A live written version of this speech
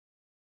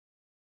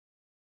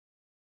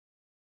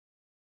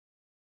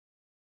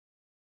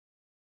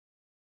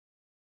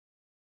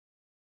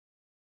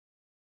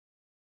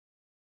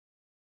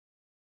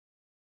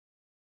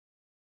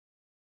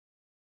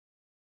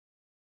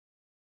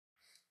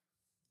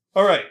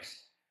All right.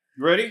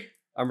 You ready?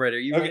 I'm ready. Are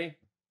you ready?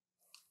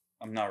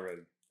 I'm not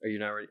ready. Are you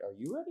not ready? Are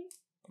you ready?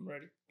 I'm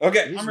ready.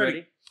 Okay, He's I'm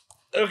ready.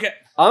 Okay.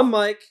 I'm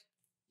Mike.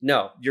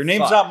 No. Your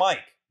name's not Mike.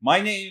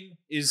 My name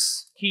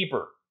is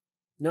Keeper.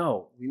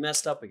 No, we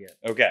messed up again.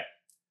 Okay.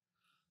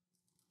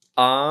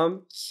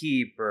 I'm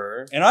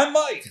Keeper. And I'm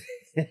Mike.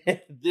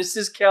 This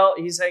is Celt.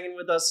 He's hanging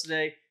with us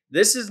today.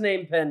 This is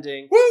Name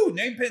Pending. Woo!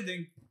 Name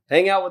pending.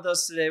 Hang out with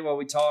us today while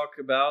we talk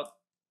about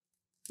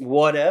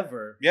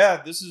whatever.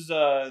 Yeah, this is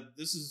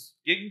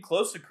getting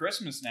close to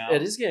Christmas now.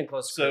 It is getting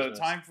close to Christmas.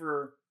 So time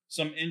for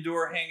some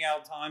indoor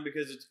hangout time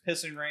because it's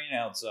pissing rain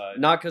outside.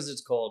 Not because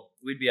it's cold.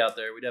 We'd be out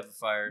there. We'd have a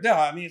fire. No,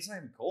 I mean it's not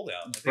even cold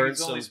out. I think Burn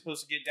it's only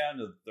supposed to get down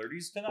to the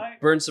 30s tonight.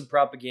 Burn some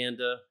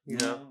propaganda. You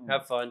know,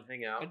 have fun,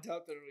 hang out. I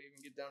doubt that it'll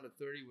even get down to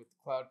 30 with the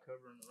cloud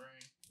cover and the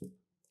rain.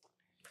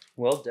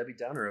 Well, Debbie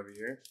Downer over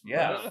here.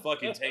 Yeah,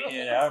 fucking taking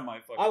it out of my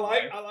fucking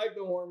life. I like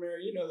the warm air.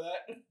 You know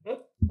that.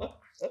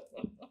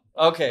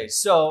 Okay,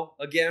 so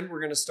again,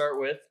 we're gonna start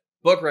with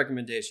book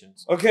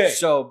recommendations. Okay.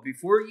 So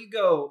before you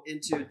go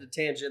into the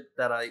tangent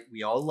that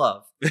we all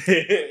love,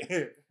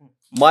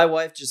 my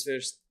wife just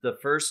finished the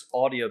first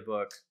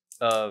audiobook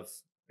of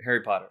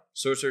Harry Potter,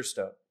 Sorcerer's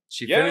Stone.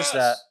 She finished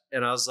that,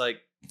 and I was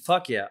like,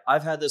 fuck yeah.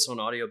 I've had this on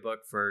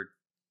audiobook for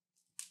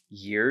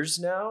years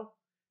now,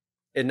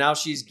 and now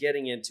she's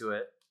getting into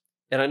it.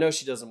 And I know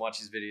she doesn't watch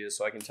these videos,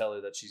 so I can tell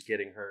her that she's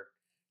getting her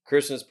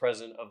Christmas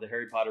present of the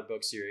Harry Potter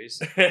book series,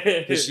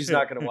 because she's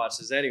not going to watch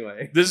this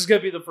anyway. This is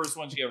going to be the first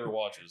one she ever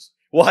watches.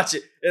 Watch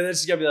it. And then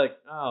she's going to be like,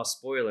 oh,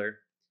 spoiler.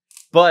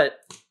 But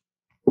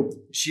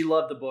she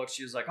loved the book.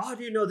 She was like, oh, I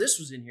didn't know this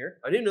was in here.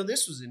 I didn't know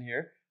this was in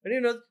here. I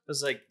didn't know. I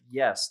was like,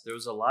 yes, there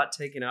was a lot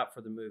taken out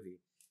for the movie.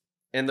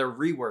 And they're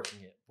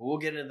reworking it. But we'll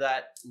get into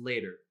that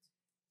later.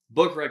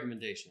 Book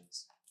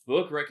recommendations.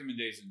 Book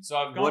recommendations. So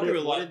I've gone through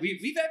a lot.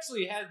 We've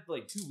actually had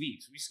like 2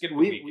 weeks. We skipped a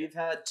week. We've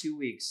had 2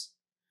 weeks.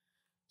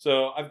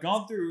 So I've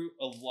gone through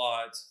a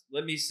lot.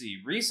 Let me see.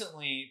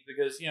 Recently,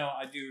 because,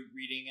 I do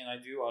reading and I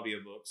do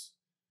audiobooks.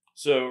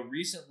 So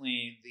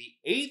recently, the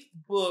 8th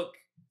book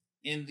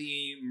in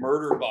the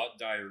Murderbot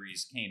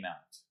Diaries came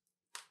out.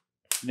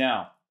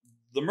 Now,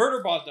 the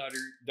Murderbot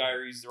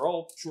Diaries, they're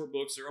all short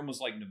books. They're almost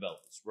like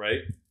novellas,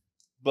 right?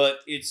 But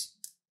it's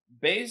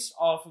based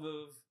off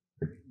of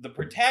the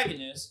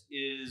protagonist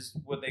is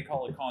what they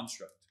call a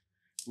construct,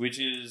 which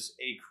is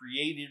a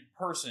created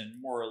person,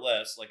 more or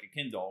less, like a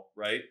Ken doll,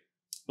 right?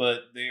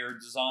 But they are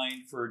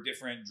designed for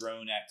different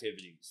drone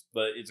activities.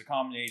 But it's a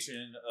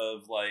combination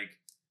of like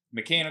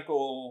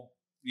mechanical,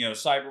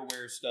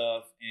 cyberware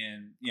stuff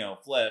and,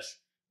 flesh.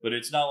 But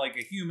it's not like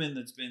a human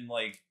that's been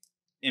like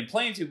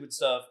implanted with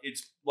stuff.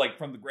 It's like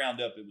from the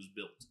ground up, it was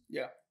built.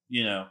 Yeah.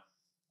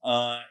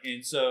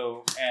 And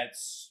so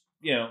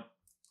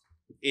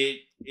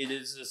it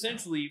is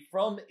essentially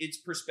from its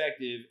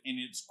perspective and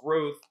its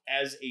growth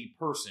as a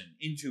person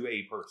into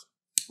a person,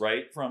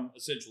 right? From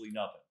essentially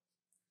nothing.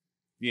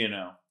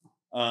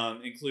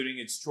 Including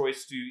its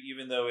choice to,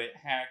 even though it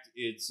hacked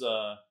its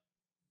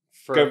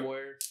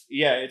firmware.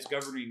 Its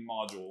governing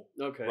module.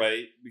 Okay.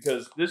 Right?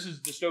 Because this is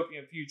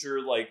dystopian future,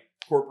 like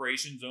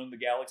corporations own the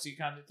galaxy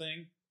kind of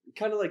thing.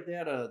 Kind of like they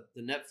had the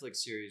Netflix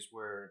series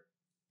where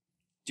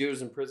dude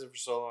was in prison for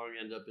so long,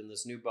 ended up in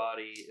this new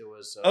body. It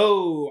was...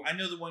 I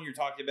know the one you're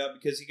talking about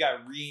because he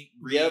got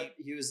Yep,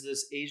 he was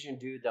this Asian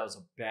dude that was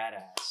a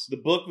badass. The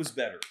book was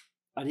better.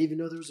 I didn't even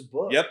know there was a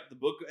book. Yep, the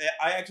book.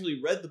 I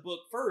actually read the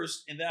book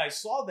first, and then I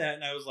saw that,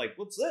 and I was like,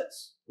 "What's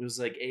this?" It was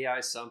like AI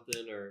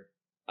something, or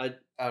I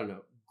don't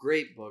know.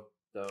 Great book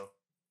though.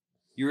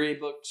 You read any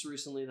books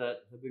recently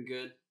that have been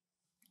good?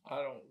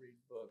 I don't read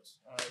books.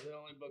 The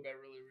only book I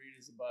really read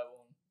is the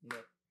Bible. And,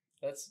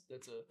 that's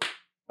a.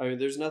 I mean,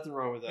 there's nothing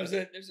wrong with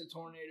that. There's a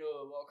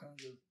tornado of all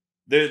kinds of.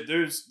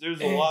 There's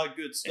a lot of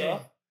good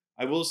stuff.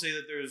 I will say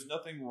that there is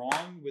nothing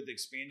wrong with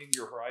expanding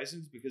your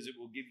horizons because it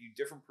will give you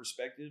different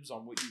perspectives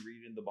on what you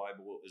read in the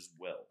Bible as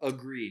well.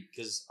 Agreed,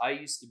 because I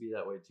used to be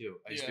that way too.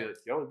 I used to be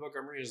like, the only book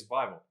I'm reading is the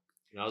Bible.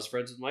 And I was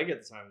friends with Mike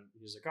at the time. He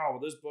was like, oh, well,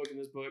 this book and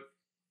this book.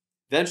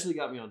 Eventually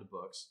got me onto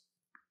books.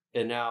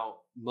 And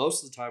now,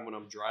 most of the time when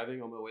I'm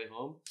driving on my way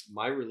home,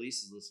 my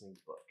release is listening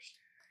to books.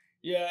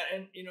 Yeah,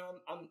 and,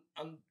 I'm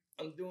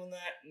doing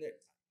that. And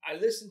I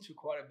listen to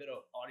quite a bit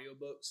of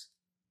audiobooks.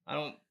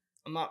 I'm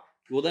not...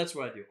 Well, that's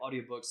what I do.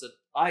 Audiobooks. That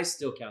I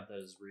still count that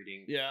as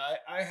reading. Yeah,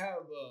 I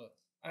have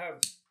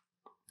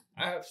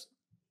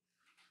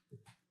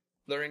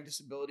learning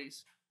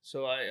disabilities,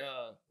 so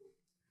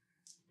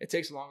it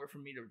takes longer for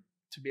me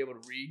to be able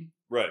to read,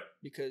 right?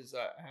 Because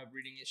I have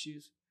reading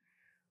issues,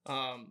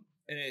 and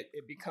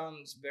it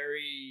becomes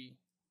very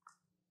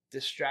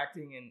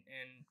distracting and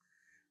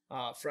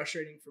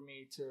frustrating for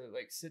me to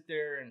like sit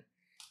there, and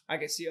I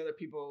can see other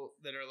people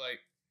that are like,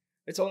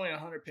 it's only a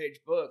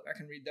 100-page book, I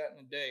can read that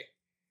in a day.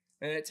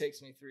 And it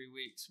takes me 3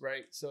 weeks,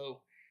 right?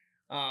 So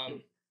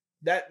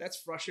that's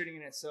frustrating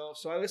in itself.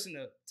 So I listen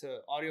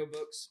to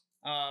audiobooks.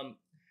 I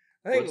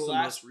think What's the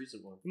most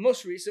recent one? The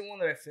most recent one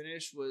that I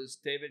finished was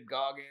David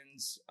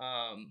Goggins'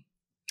 I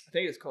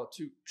think it's called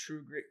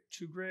True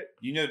Grit.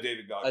 You know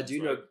David Goggins. I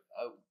do know.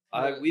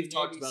 We've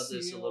talked about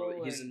this a little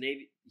bit. He's a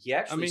Navy. He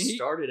actually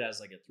started as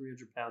like a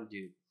 300-pound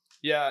dude.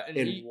 Yeah,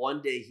 and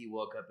one day he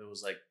woke up and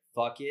was like,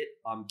 "Fuck it,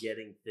 I'm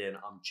getting thin.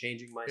 I'm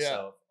changing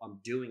myself. I'm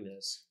doing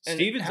this." And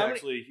Steven's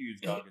actually a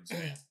huge Goggins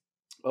fan.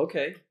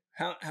 Okay.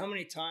 How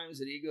many times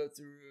did he go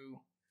through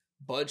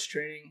budge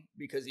training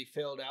because he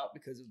failed out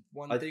because of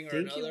one thing or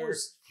another? I think it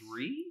was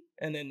 3.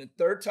 And then the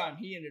third time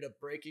he ended up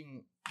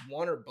breaking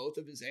one or both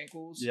of his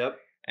ankles. Yep.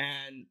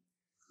 And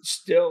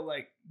still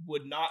like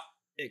would not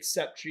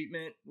accept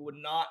treatment, would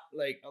not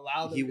like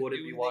allow them. He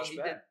wouldn't be washed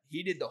back.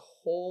 He did the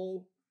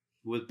whole,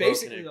 with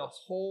basically the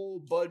whole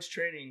budge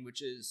training,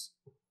 which is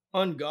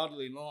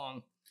ungodly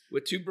long,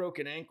 with 2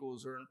 broken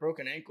ankles or a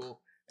broken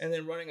ankle, and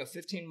then running a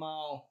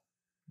 15-mile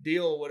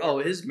deal. Whatever. Oh,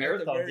 his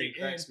marathon thing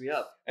cracks me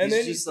up. And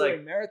then he's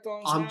like,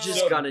 marathons. I'm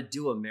just gonna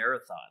do a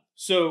marathon.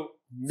 So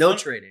no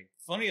training.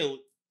 Funny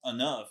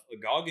enough, a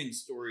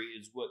Goggins story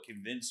is what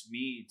convinced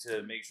me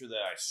to make sure that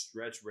I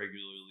stretch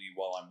regularly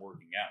while I'm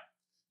working out.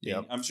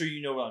 Yeah, I'm sure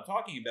you know what I'm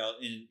talking about,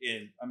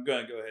 and I'm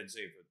going to go ahead and say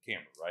it for the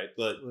camera, right?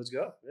 But let's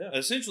go. Yeah.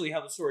 Essentially, how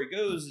the story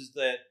goes is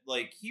that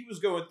like he was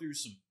going through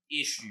some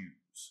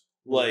issues.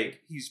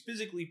 Like he's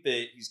physically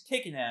fit, he's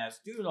kicking ass,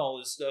 doing all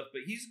this stuff,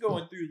 but he's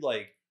going through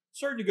like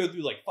starting to go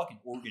through like fucking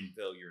organ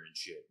failure and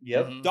shit.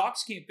 Yep.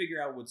 Docs can't figure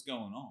out what's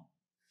going on.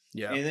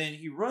 Yeah. And then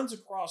he runs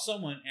across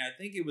someone, and I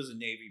think it was a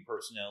Navy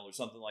personnel or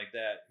something like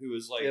that, who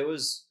was like, I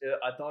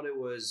thought it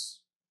was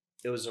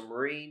a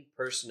Marine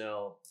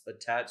personnel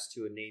attached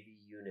to a Navy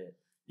unit.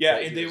 Yeah,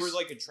 and they were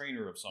like a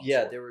trainer of some sort.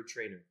 Yeah, they were a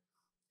trainer.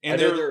 And I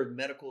know they were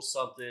medical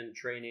something,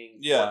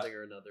 training, one thing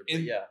or another.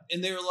 But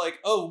and they were like,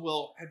 "Oh,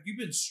 well, have you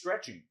been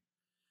stretching?"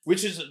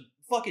 Which is a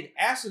fucking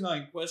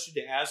asinine question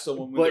to ask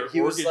someone when their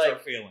organs are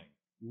failing.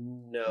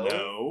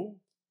 No.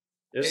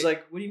 It was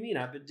like, what do you mean?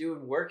 I've been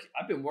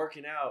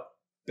working out.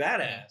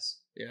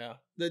 Badass. Yeah.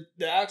 The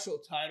actual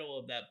title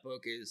of that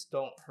book is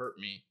 "Don't Hurt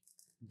Me."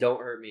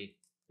 Don't Hurt Me.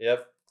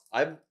 Yep.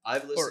 I've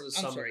listened to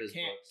some of his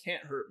books.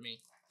 Can't Hurt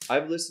Me.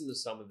 I've listened to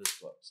some of his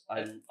books.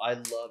 I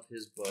love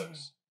his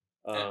books.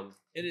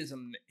 It is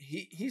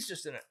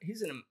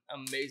he's an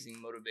amazing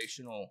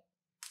motivational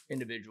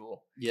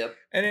individual. Yep.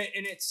 And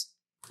it's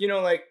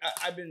like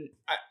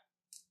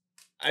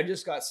I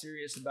just got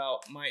serious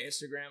about my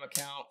Instagram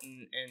account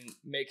and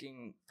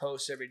making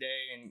posts every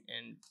day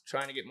and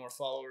trying to get more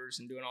followers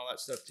and doing all that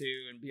stuff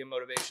too, and be a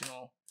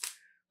motivational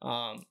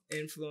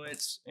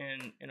influence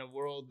in a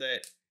world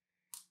that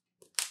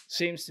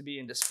seems to be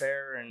in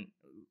despair and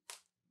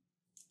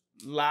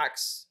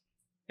lacks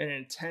an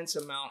intense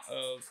amount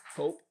of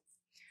hope.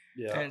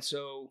 Yeah. And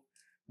so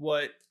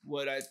what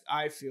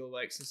I feel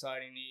like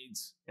society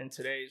needs in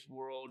today's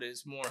world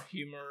is more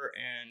humor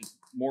and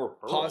more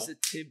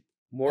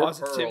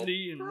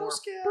positivity and Pearl more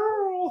Scout.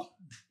 Pearl,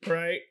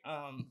 right?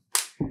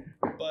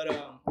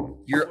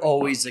 You're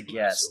always a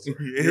guest.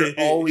 You're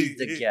always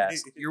the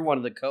guest. You're one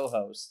of the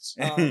co-hosts.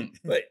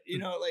 But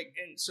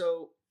and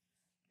so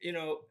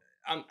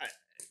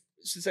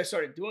since I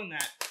started doing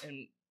that,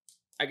 and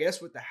I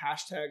guess with the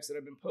hashtags that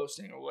I've been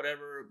posting or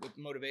whatever with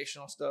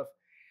motivational stuff,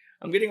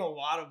 I'm getting a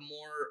lot of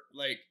more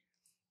like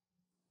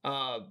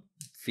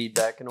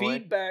feedback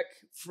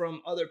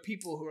from other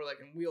people who are like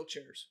in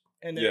wheelchairs.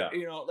 And then,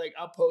 like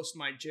I'll post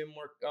my gym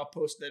work. I'll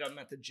post that I'm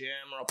at the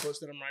gym, or I'll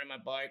post that I'm riding my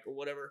bike or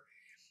whatever.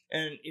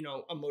 And,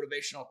 a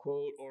motivational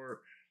quote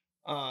or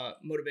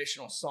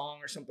motivational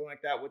song or something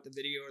like that with the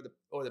video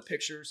or the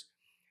pictures.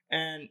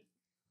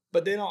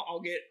 But then I'll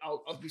be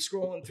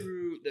scrolling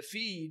through the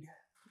feed,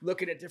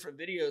 looking at different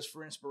videos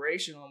for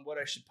inspiration on what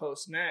I should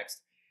post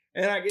next.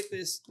 And I get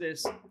this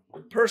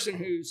person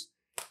who's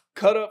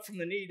cut up from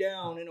the knee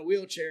down in a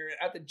wheelchair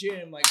at the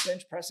gym, like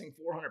bench pressing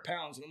 400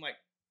 pounds. And I'm like,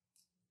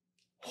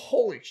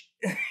 holy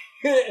shit.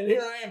 And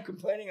here I am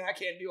complaining I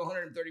can't do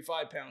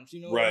 135 pounds.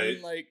 You know what I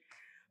mean? Like,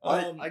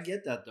 I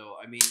get that though.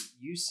 I mean,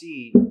 you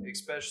see,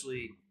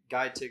 especially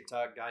guy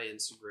TikTok, guy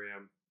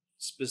Instagram,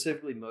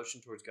 specifically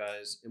motion towards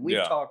guys. And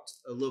we've talked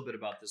a little bit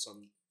about this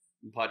on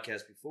the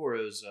podcast before.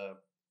 It was,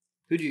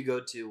 who do you go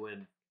to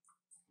when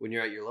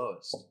you're at your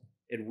lowest?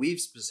 And we've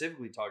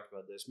specifically talked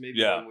about this,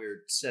 maybe when we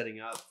were setting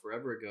up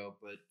forever ago,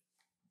 but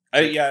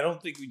I don't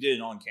think we did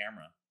it on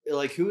camera.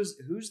 Like, who's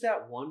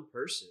that one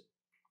person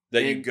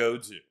that you go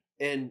to?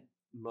 And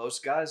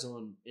most guys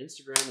on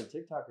Instagram and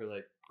TikTok are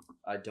like,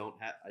 I don't.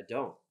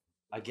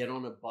 I get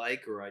on a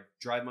bike or I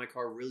drive my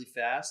car really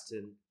fast,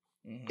 and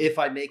if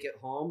I make it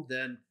home,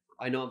 then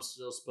I know I'm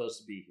still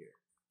supposed to be here.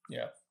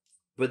 Yeah.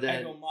 But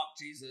then I go mock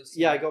Jesus.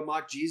 Yeah, I go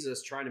mock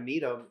Jesus trying to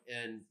meet him,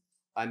 and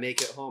I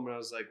make it home, and I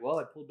was like, well,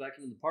 I pulled back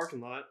into the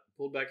parking lot,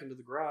 pulled back into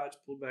the garage,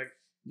 pulled back.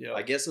 Yeah.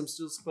 I guess I'm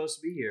still supposed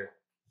to be here.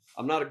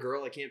 I'm not a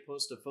girl. I can't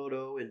post a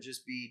photo and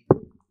just be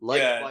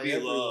liked by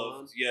everyone.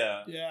 Loved.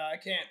 Yeah. Yeah, I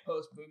can't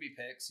post booby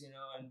pics, And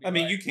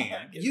you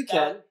can. You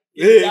can.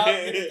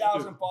 Get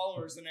 1,000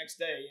 followers the next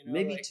day.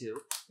 Maybe like, 2.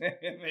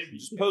 Maybe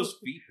just post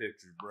feet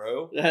pictures,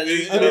 bro.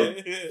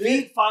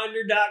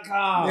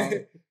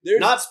 Feetfinder.com.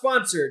 Not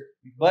sponsored,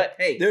 but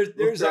hey,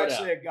 there's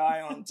actually a guy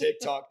on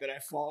TikTok that I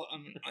follow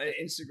on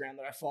Instagram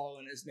that I follow,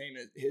 and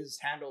his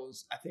handle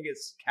is, I think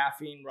it's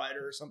Caffeine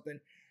Rider or something.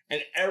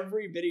 And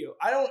every video,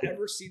 I don't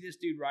ever see this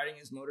dude riding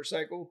his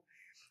motorcycle.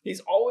 He's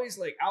always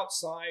like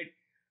outside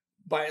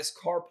by his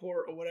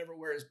carport or whatever,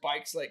 where his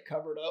bike's like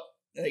covered up.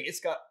 Like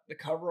it's got the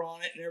cover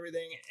on it and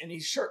everything. And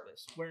he's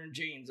shirtless, wearing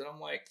jeans. And I'm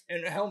like,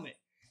 and a helmet.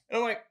 And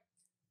I'm like,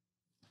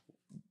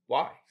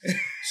 why?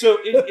 So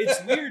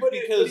it's weird but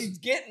because he's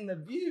getting the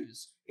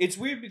views. It's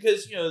weird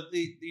because the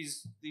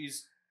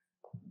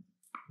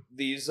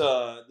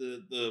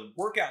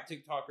workout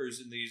TikTokers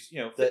and these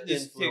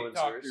fitness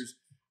TikTokers,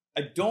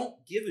 I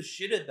don't give a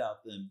shit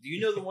about them. Do you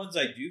know the ones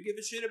I do give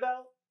a shit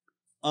about?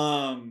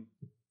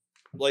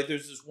 Like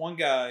there's this one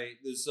guy,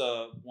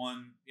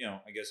 one,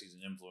 I guess he's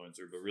an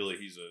influencer, but really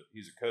he's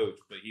a coach,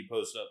 but he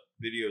posts up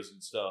videos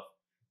and stuff,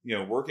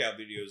 workout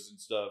videos and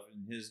stuff,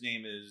 and his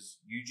name is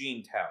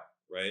Eugene Tao.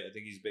 Right, I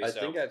think he's based. I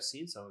think I've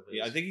seen some of it.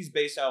 Yeah, I think he's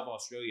based out of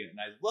Australia, and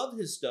I love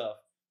his stuff.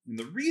 And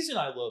the reason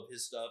I love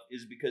his stuff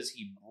is because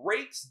he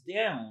breaks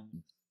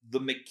down the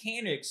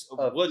mechanics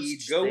of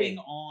what's going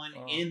on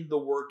in the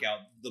workout,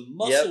 the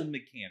muscle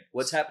mechanics,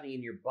 what's happening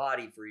in your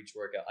body for each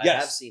workout. Yes. I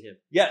have seen him.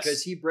 Yes,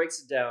 because he breaks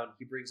it down.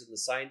 He brings in the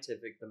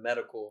scientific, the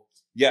medical,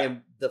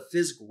 and the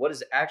physical. What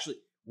is actually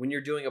when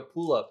you're doing a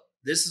pull up?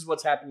 This is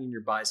what's happening in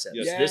your biceps.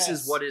 Yes. This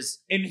is what is.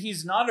 And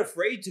he's not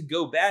afraid to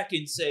go back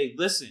and say,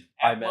 listen,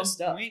 at one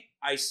point,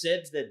 I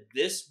said that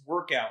this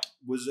workout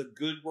was a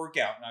good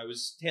workout. And I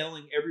was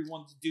telling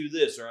everyone to do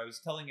this, or I was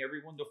telling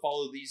everyone to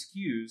follow these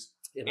cues.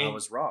 And I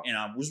was wrong. And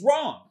I was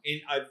wrong.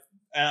 And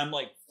I'm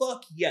like,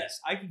 fuck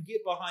yes, I can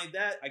get behind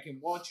that. I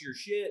can watch your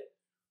shit.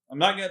 I'm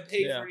not going to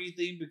pay for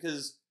anything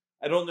because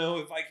I don't know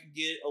if I can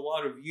get a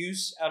lot of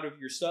use out of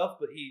your stuff.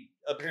 But he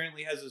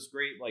apparently has this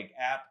great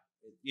app.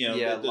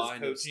 That does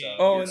coaching.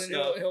 And then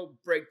he'll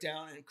break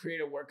down and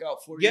create a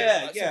workout for you.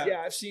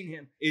 Yeah, I've seen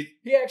him.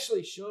 He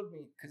actually showed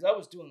me because I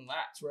was doing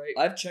lats, right?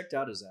 I've checked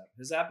out his app.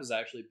 His app is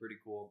actually pretty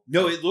cool.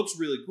 No, it looks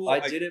really cool. I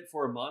did it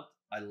for a month.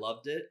 I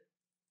loved it.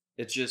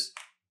 It's just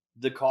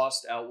the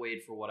cost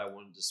outweighed for what I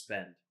wanted to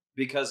spend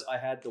because I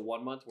had the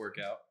 1 month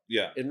workout.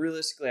 Yeah, and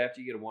realistically, after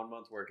you get a 1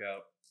 month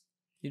workout,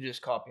 you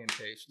just copy and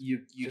paste. You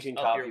can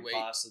copy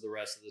pasta the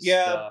rest of the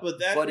stuff.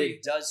 But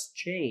it does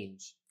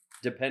change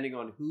depending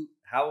on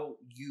how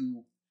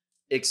you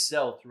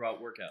excel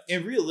throughout workouts.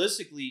 And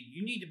realistically,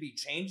 you need to be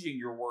changing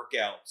your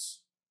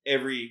workouts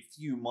every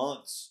few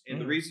months. And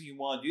the reason you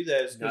want to do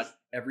that is not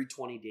every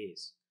 20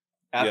 days.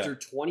 After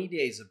 20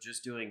 days of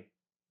just doing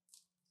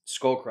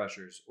skull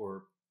crushers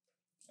or...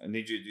 I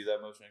need you to do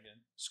that motion again.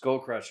 Skull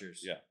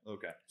crushers. Yeah,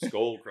 okay.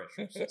 Skull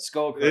crushers.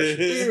 Skull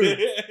crushers.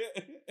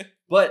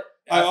 But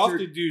I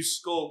often do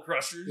skull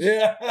crushers.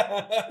 Yeah.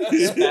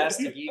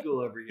 Spastic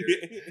Eagle over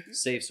here.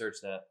 Safe search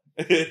that.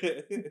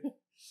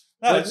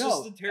 It's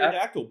just the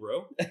pterodactyl,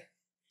 bro.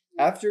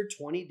 After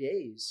 20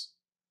 days,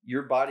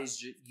 your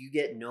body's you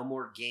get no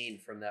more gain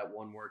from that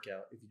one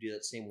workout if you do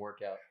that same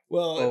workout.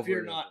 Well, if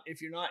you're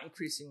not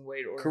increasing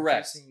weight or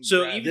correct.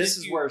 So even this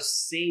is where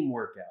same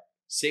workout,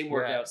 same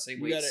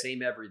weight,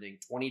 same everything.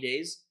 20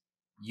 days,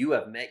 you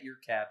have met your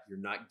cap. You're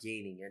not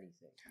gaining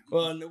anything.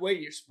 Well, and the way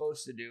you're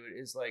supposed to do it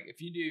is like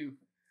if you do,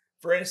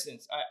 for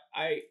instance,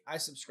 I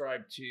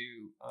subscribe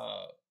to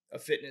a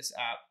fitness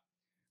app,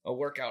 a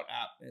workout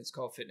app, and it's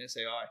called Fitness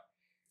AI.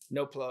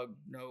 No plug.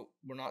 No,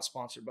 we're not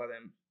sponsored by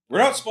them. We're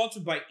not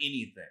sponsored by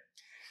anything.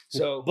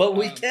 So, but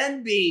we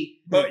can be.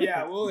 But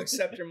yeah, we'll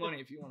accept your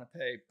money if you want to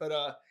pay. But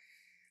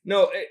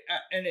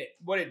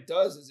what it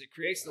does is it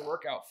creates the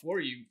workout for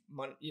you.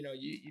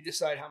 You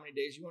decide how many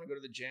days you want to go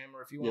to the gym,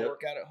 or if you want to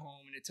work out at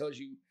home, and it tells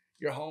you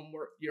your home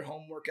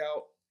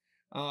workout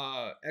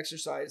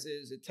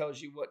exercises. It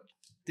tells you what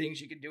things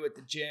you can do at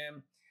the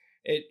gym.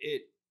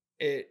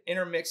 It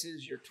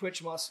intermixes your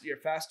twitch muscle, your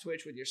fast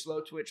twitch with your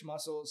slow twitch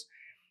muscles.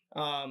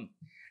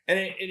 And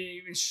it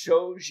even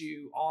shows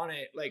you on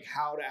it like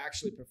how to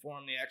actually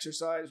perform the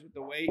exercise with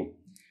the weight.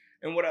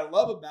 And what I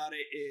love about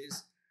it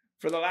is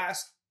for the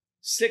last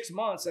 6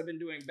 months, I've been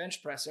doing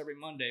bench press every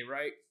Monday,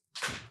 right?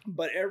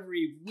 But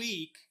every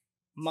week,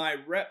 my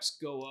reps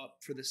go up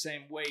for the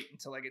same weight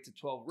until I get to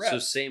 12 reps. So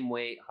same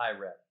weight, high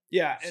rep.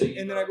 Yeah,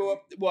 and then I go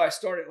up. Well, I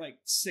start at like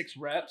 6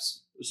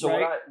 reps. So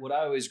right? what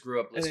I always grew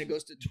up and then it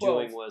goes to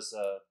 12. Doing was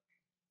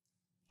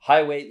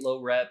high weight,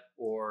 low rep,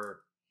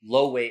 or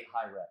low weight,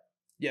 high rep.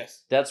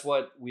 Yes, that's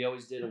what we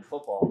always did in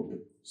football.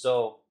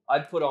 So I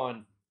put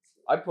on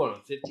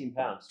 15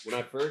 pounds when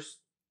I first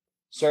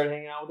started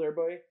hanging out with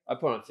everybody. I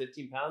put on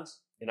 15 pounds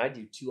and I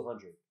do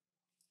 200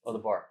 on the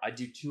bar. I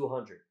do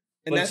 200,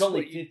 and but it's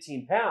only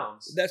 15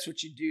 pounds. That's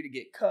what you do to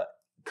get cut.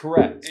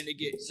 Correct. And to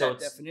get so that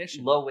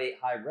definition. Low weight,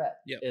 high rep.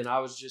 Yeah. And I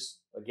was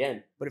just,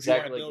 again, but if you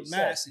want to build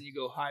mass, then you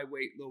go high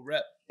weight, low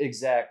rep.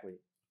 Exactly.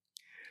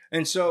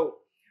 And so,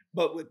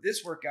 but with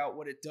this workout,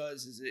 what it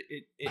does is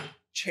it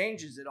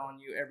changes it on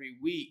you every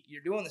week.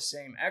 You're doing the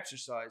same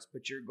exercise,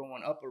 but you're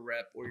going up a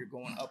rep or you're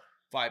going up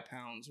 5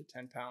 pounds or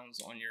 10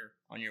 pounds on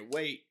your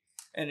weight.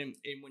 And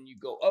when you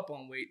go up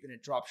on weight, then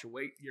it drops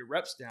your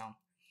reps down,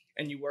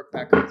 and you work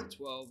back up to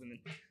 12, and then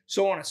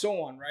so on and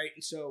so on, right?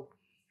 And so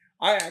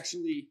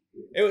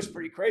it was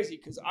pretty crazy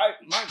because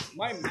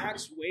my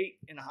max weight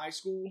in high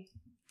school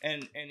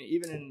and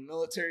even in the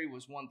military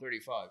was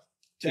 135.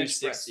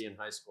 260 in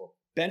high school.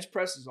 Bench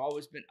press has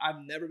always been.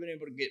 I've never been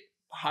able to get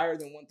higher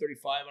than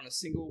 135 on a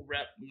single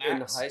rep max. In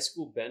the high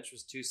school, bench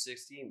was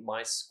 260.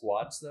 My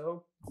squats,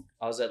 though,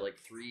 I was at like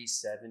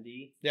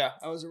 370. Yeah,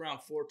 I was around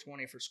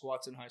 420 for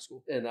squats in high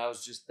school, and that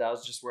was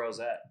just where I was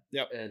at.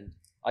 Yep. And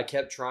I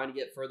kept trying to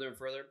get further and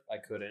further. I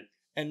couldn't.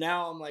 And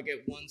now I'm like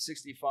at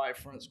 165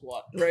 front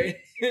squat, right?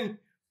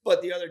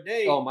 But the other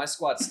day, oh, my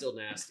squat's still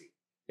nasty.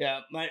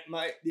 Yeah,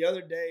 the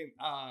other day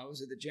I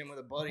was at the gym with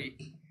a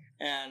buddy,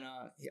 and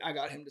I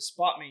got him to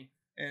spot me,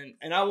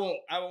 and I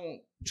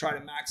won't try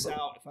to max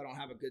out if I don't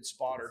have a good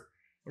spotter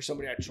or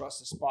somebody I trust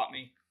to spot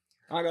me.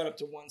 I got up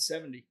to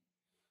 170,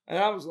 and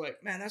I was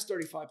like, man, that's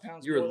 35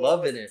 pounds. You were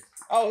loving it.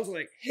 I was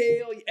like,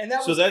 hell, yeah. And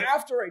that was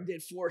after I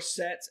did 4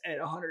 sets at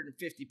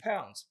 150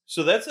 pounds.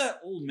 So that's that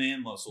old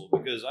man muscle,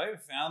 because I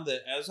have found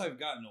that as I've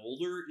gotten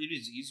older, it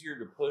is easier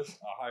to push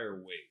a higher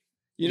weight.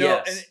 You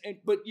know, and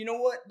but you know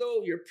what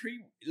though,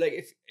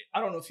 if I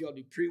don't know if y'all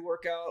do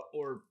pre-workout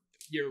or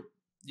your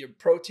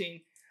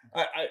protein.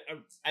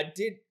 I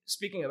did,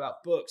 speaking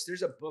about books,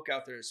 there's a book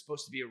out there that's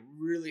supposed to be a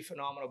really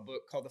phenomenal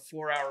book called The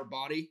 4 Hour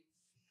Body.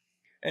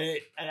 And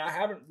I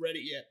haven't read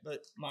it yet,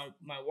 but my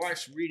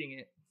wife's reading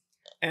it,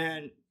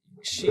 and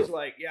she's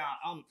like, yeah,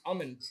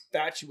 I'm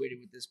infatuated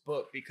with this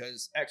book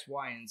because X,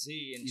 Y, and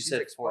Z. And you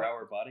said 4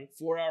 Hour Body?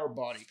 4 Hour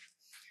Body.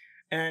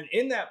 And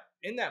in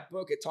that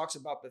book, it talks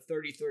about the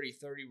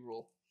 30-30-30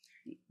 rule.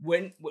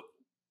 What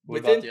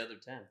about the other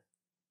 10?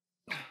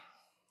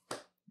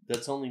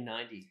 That's only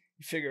 90.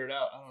 You figure it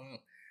out. I don't know.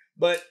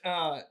 But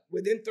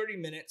within 30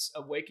 minutes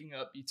of waking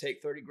up, you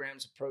take 30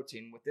 grams of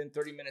protein. Within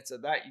 30 minutes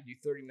of that, you do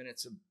 30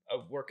 minutes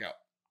of workout.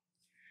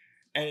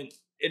 And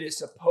it is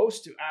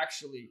supposed to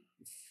actually...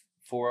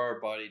 4 Hour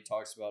Body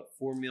talks about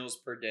 4 meals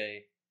per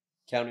day,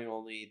 counting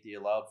only the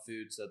allowed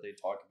foods that they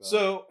talk about.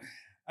 So...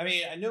 I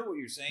mean, I know what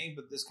you're saying,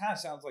 but this kind of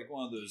sounds like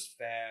one of those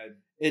fad.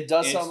 It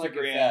does sound like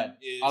a fad.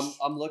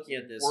 I'm looking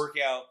at this.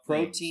 Workout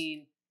protein,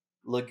 things.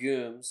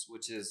 Legumes,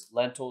 which is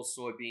lentils,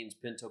 soybeans,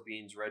 pinto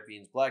beans, red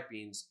beans, black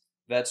beans,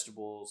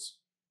 vegetables.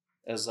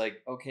 As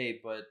like, okay,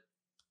 but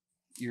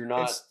you're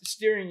not... It's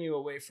steering you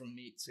away from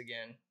meats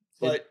again.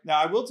 But now,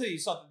 I will tell you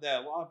something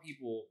that a lot of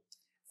people...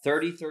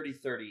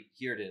 30-30-30,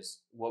 here it is.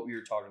 What we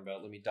were talking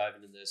about. Let me dive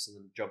into this and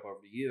then jump over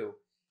to you.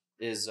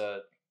 Is...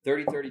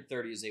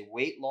 30-30-30 is a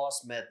weight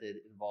loss method.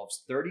 It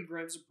involves 30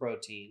 grams of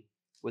protein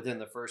within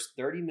the first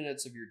 30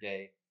 minutes of your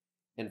day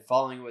and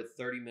following with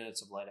 30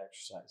 minutes of light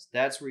exercise.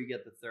 That's where you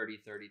get the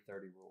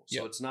 30-30-30 rule.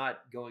 So It's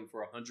not going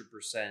for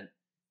 100%.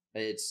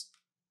 It's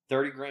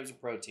 30 grams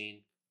of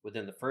protein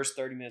within the first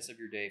 30 minutes of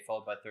your day,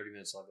 followed by 30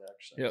 minutes of light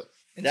exercise.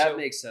 Yep. That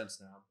makes sense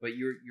now. But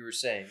you were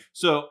saying.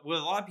 So what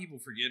a lot of people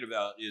forget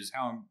about is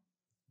how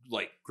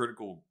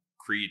critical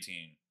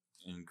creatine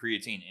and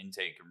creatine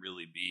intake can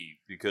really be,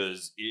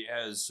 because it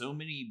has so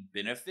many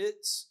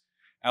benefits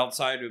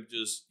outside of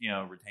just,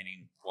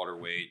 retaining water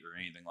weight or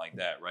anything like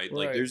that, right?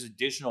 Like there's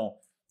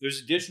additional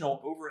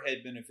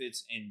overhead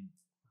benefits, and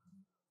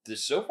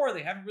so far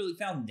they haven't really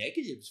found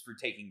negatives for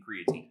taking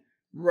creatine.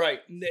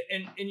 Right.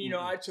 And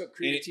I took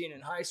creatine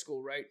in high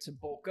school, right, to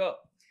bulk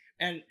up.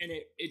 And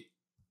it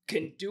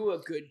can do a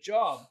good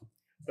job,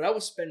 but I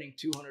was spending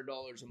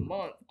 $200 a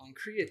month on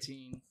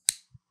creatine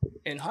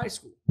in high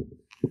school.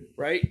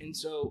 Right. And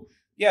so,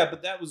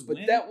 but that was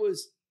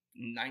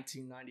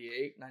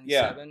 1998,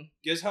 97. Yeah.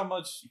 Guess how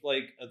much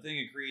a thing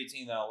of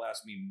creatine that'll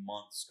last me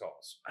months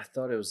costs? I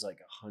thought it was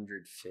like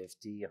 $150,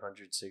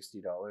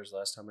 $160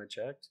 last time I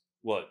checked.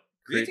 What?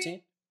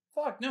 Creatine?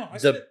 Fuck no.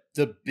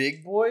 The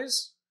big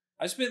boys?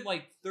 I spent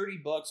like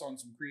 $30 on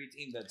some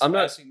creatine that's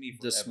lasting me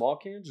forever. The small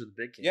cans or the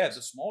big cans? Yeah,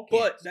 the small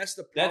cans. But that's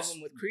the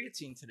problem with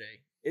creatine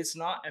today. It's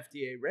not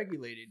FDA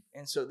regulated,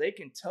 and so they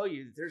can tell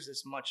you that there's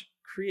this much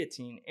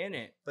creatine in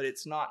it, but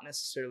it's not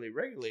necessarily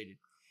regulated.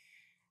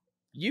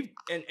 And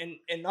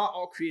not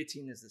all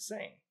creatine is the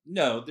same.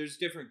 No, there's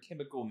different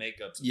chemical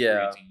makeups of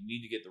creatine. You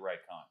need to get the right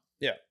kind.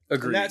 Yeah,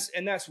 agreed.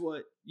 And that's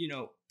what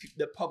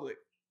the public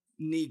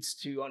needs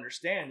to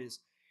understand is,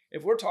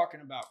 if we're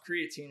talking about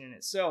creatine in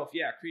itself,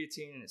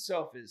 creatine in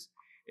itself is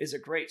a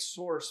great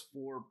source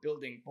for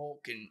building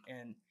bulk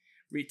and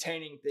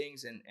retaining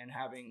things and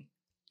having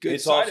good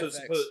side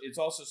effects. It's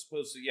also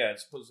supposed to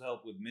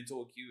help with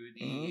mental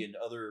acuity and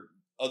other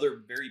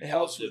very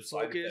positive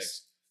side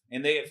effects.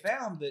 And they have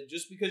found that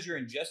just because you're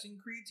ingesting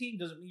creatine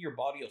doesn't mean your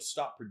body will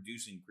stop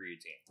producing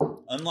creatine.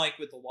 Unlike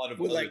with a lot of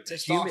other things.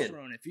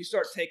 Testosterone. If you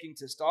start taking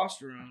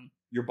testosterone,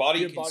 your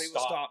body will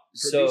stop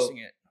producing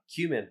it.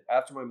 Cumin,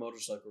 after my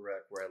motorcycle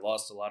wreck where I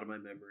lost a lot of my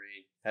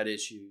memory, had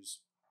issues,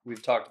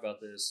 we've talked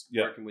about this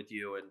working with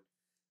you, and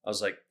I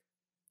was like,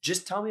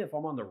 just tell me if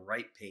I'm on the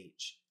right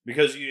page.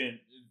 Because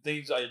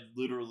things I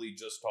literally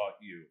just taught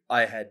you.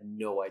 I had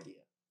no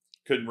idea.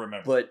 Couldn't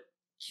remember. But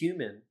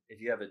cumin, if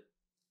you have a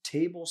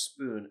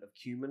tablespoon of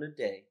cumin a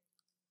day,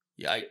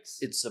 yikes,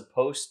 it's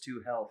supposed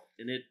to help.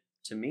 And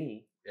to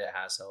me, it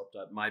has helped.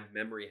 My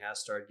memory has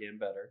started getting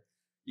better.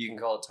 You can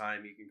call it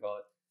time, you can call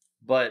it.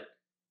 But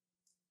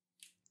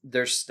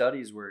there's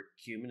studies where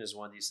cumin is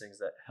one of these things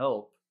that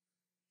help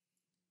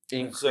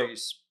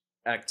increase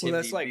activity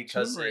Well, that's like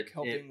because turmeric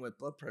helping with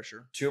blood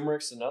pressure.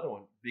 Turmeric's another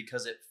one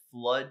because it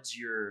floods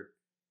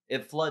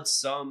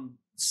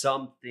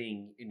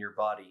something in your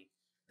body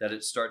that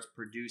it starts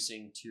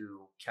producing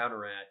to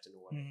counteract and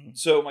whatnot. Mm-hmm.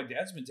 So my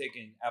dad's been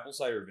taking apple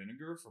cider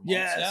vinegar for months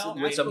Yes, now.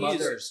 and With the and he is-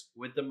 mothers.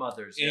 With the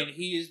mothers. And Yep.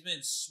 he has been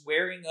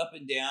swearing up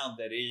and down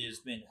that it has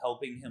been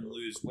helping him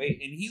lose weight.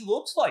 And he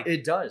looks like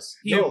It does.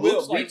 He No,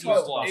 looks we like he's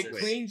talked lost about It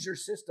this. cleans your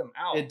system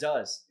out. It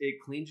does.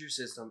 It cleans your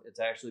system. It's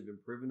actually been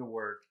proven to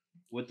work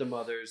with the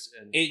mothers.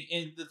 And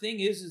the thing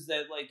is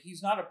that like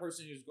he's not a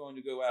person who's going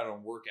to go out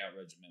on workout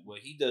regimen. What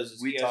he does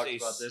is we he has talked a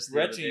about this the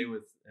other day stretching.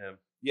 with him.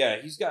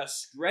 Yeah, he's got a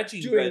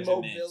stretching Doing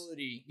regimen.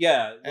 mobility.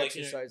 Yeah, like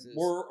exercises.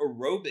 more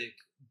aerobic,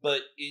 but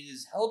it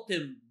has helped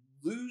him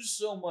lose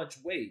so much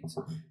weight.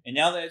 And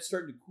now that it's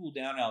starting to cool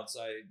down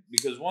outside,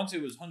 because once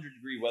it was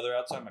 100-degree weather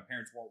outside, my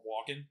parents weren't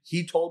walking.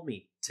 He told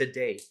me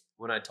today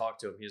when I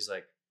talked to him, he was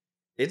like,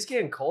 "It's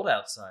getting cold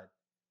outside."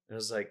 And I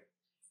was like,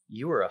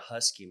 "You were a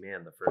husky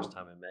man the first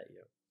time I met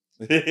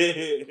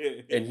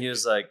you." And he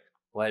was like,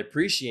 "Well, I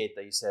appreciate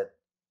that you said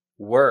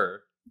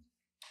were."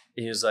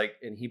 And he was like,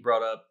 and he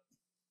brought up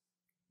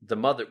the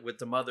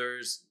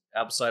mother's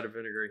apple cider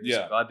vinegar. He's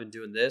Yeah. like, "I've been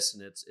doing this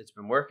and it's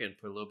been working.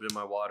 Put a little bit in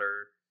my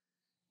water."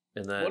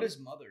 And then What is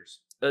mothers?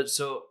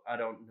 so I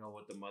don't know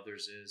what the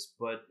mother's is,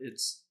 but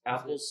it's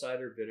apple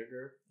cider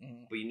vinegar.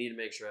 Mhm. But you need to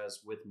make sure it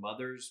has with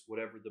mothers,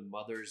 whatever the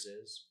mothers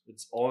is.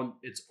 It's on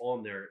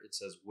there. It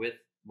says with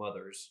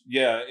mothers.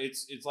 Yeah,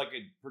 it's like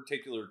a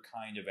particular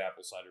kind of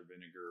apple cider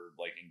vinegar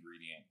like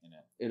ingredient in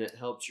it. And it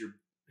helps your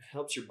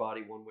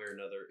body one way or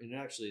another. And it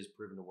actually is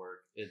proven to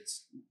work.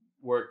 It's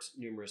worked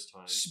numerous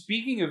times.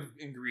 Speaking of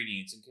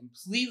ingredients and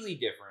completely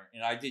different,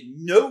 and I did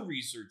no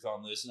research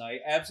on this, and I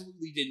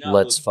absolutely did not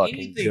Let's look fucking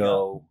anything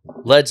go.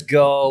 Let's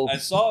go. up. I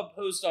saw a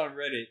post on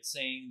Reddit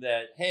saying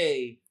that,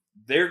 hey,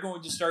 they're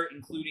going to start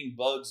including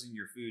bugs in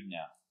your food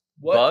now.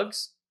 What?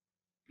 Bugs?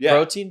 Yeah.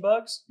 Protein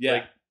bugs? Yeah.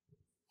 Like,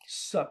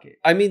 Suck it.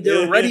 I mean,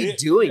 they're already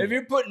doing If it.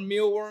 you're putting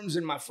mealworms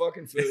in my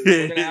fucking food,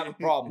 we're gonna have a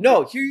problem.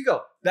 No, here you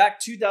go. Back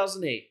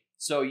 2008.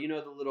 So you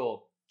know the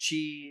little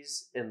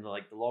cheese and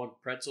the long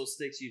pretzel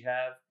sticks you'd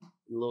have, and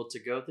the little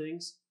to-go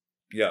things.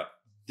 Yeah.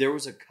 There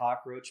was a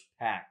cockroach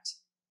packed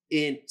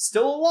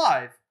still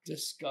alive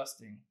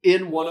Disgusting.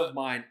 in one of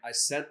mine. I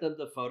sent them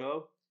the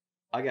photo.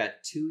 I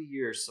got 2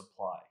 years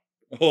supply.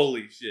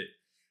 Holy shit.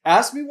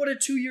 Ask me what a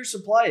 2-year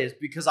supply is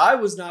because I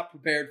was not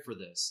prepared for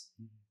this.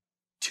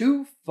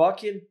 2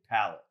 fucking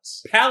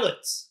pallets.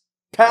 Pallets.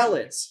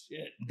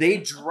 Shit.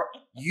 They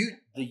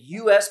the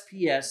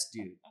USPS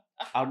dude.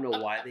 I don't know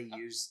why they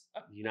use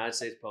the United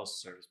States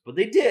Postal Service, but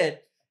they did.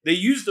 They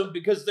used them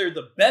because they're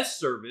the best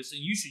service,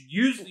 and you should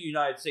use the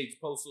United States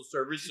Postal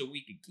Service so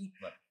we can keep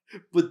them.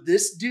 But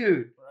this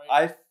dude,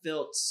 Right. I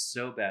felt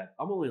so bad.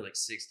 I'm only like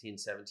 16,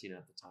 17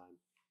 at the time.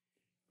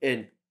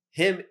 And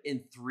him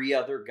and 3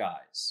 other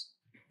guys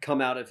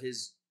come out of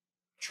his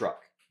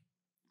truck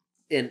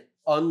and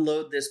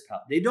unload this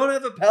pallet. They don't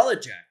have a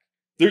pallet jack.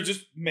 They're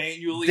just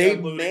manually They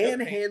unloading a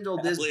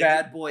manhandled this pallet.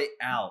 bad boy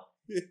out.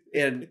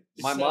 And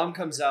my mom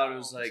comes out and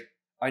was like,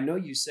 "I know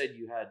you said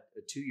you had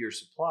a 2-year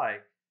supply,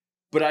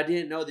 but I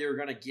didn't know they were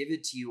going to give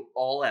it to you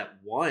all at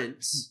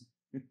once."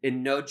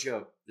 And no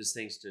joke, this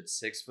thing stood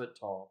 6 foot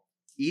tall.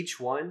 Each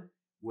one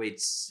weighed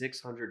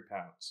 600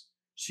 pounds.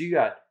 So you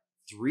got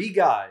 3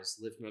 guys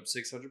lifting up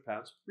 600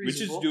 pounds.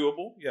 Which is Reasonable.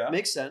 doable, yeah.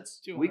 Makes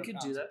sense. We 200 could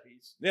do pounds that.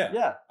 apiece. Yeah,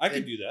 Yeah. I could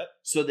And do that.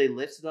 So they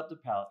lifted up the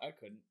pallet. I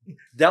couldn't.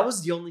 That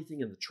was the only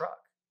thing in the truck.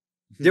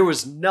 There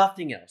was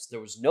nothing else. There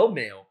was no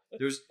mail. They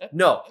It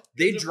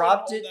wouldn't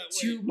dropped hold it that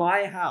to weight.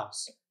 my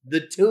house.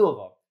 The 2 of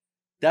them.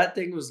 That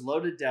thing was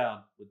loaded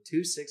down with 2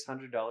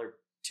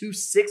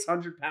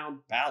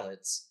 600-pound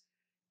pallets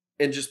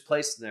and just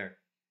placed there.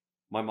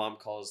 My mom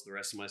calls the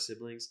rest of my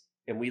siblings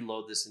and we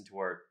load this into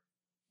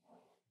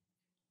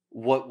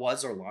what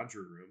was our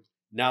laundry room.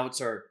 Now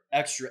it's our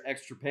extra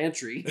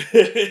pantry.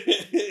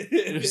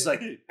 It's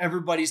like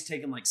everybody's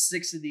taking like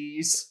 6 of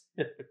these.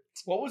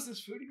 What was this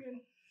food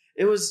again?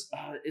 It was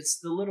it's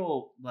the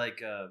little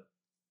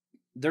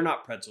they're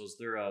not pretzels,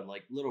 they're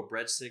like little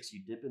breadsticks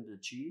you dip into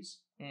cheese.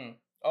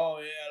 Oh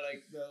yeah,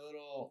 like the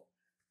little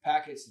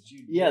packets that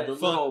you. Yeah, get. the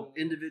little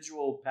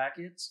individual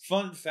packets.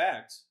 Fun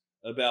fact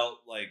about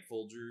like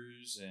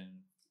Folgers and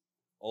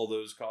all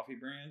those coffee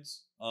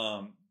brands.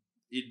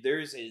 There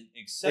is an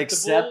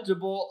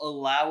Acceptable,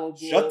 allowable.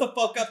 Shut the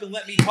fuck up and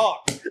let me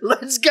talk.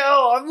 Let's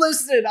go. I'm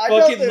listening. I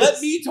know Fucking this.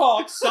 let me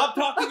talk. Stop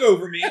talking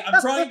over me.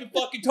 I'm trying to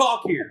fucking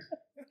talk here.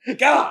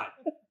 God,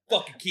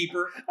 fucking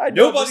keeper. I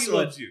know Nobody this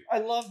one. loves you. I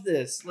love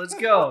this. Let's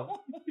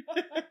go.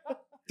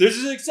 There's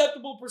an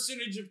acceptable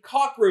percentage of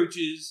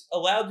cockroaches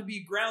allowed to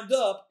be ground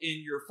up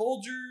in your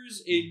Folgers,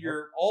 in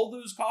your all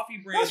those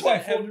coffee brands That's why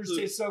that have Folgers the,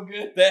 taste so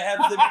good. that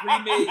have the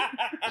pre-made.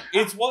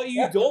 It's why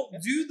you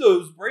don't do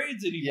those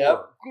brands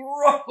anymore.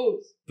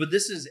 Gross. But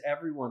this is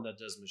everyone that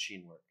does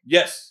machine work.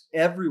 Yes.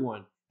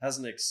 Everyone has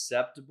an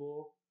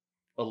acceptable,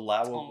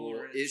 allowable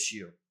Tolerance.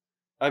 issue.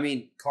 I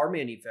mean, car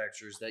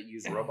manufacturers that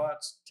use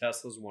robots,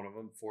 Tesla's one of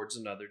them, Ford's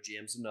another,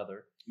 GM's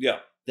another. Yeah.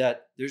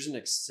 that there's an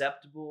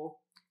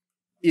acceptable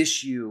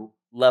issue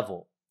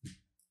level.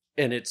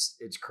 And it's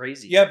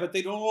crazy. Yeah, but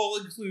they don't all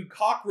include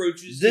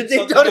cockroaches. They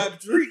They don't- I'm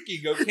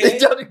drinking, okay? They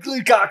don't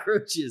include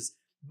cockroaches.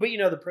 But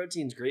the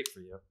protein's great for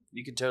you.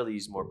 You can totally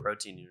use more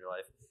protein in your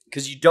life.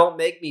 Because you don't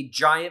make me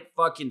giant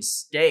fucking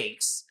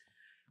steaks.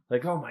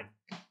 Like, oh my.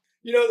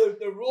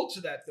 The rule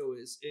to that though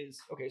is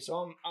okay.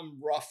 So I'm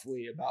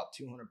roughly about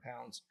 200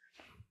 pounds,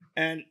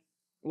 and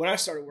when I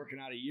started working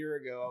out a year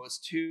ago, I was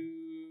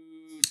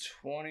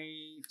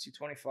 220,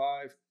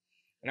 225,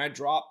 and I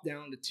dropped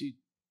down to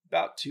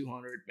about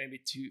 200,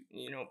 maybe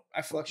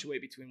I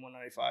fluctuate between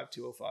 195,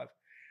 205,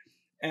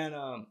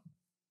 and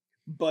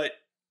but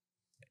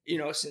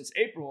since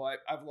April,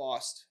 I've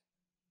lost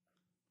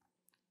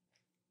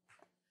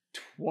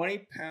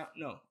 20 pounds.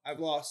 No, I've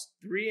lost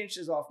 3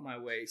 inches off my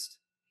waist.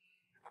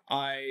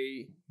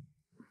 I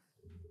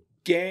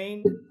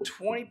gained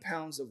 20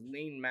 pounds of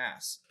lean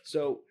mass.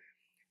 So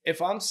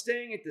if I'm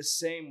staying at the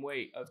same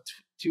weight of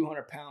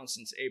 200 pounds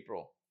since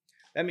April,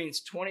 that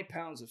means 20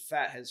 pounds of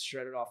fat has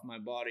shredded off my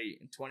body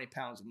and 20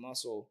 pounds of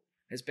muscle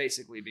has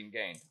basically been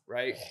gained,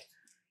 right?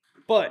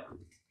 But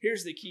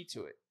here's the key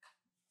to it.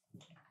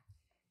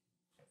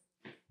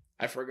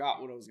 I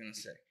forgot what I was going to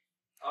say.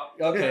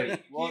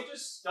 Okay. Well, you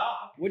just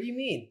stop. What do you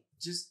mean?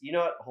 Just, you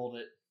know what? Hold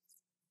it.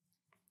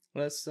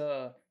 Let's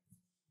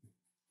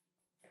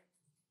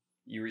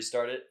You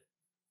restart it?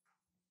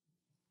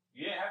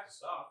 You didn't have to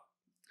stop.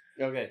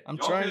 Okay. I'm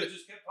Y'all trying could've to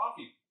just kept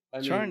talking.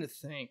 trying to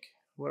think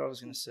what I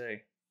was going to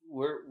say.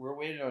 We're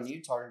waiting on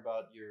you talking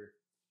about your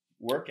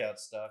workout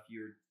stuff.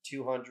 You're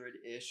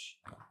 200-ish.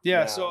 Yeah,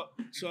 now.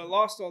 so I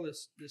lost all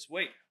this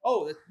weight.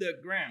 Oh, the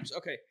grams.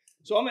 Okay.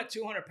 So I'm at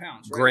 200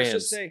 pounds, right? Grams.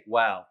 Let's just say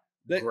Wow.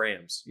 that-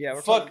 Grams. yeah,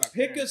 we're talking Fuck, about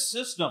pick grams. a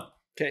system.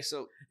 Okay,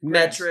 so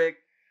Metric.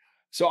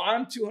 So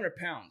I'm 200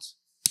 pounds.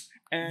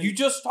 And You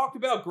just talked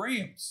about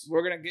grams.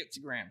 we're going to get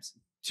to grams.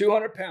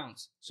 200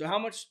 pounds. So how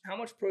much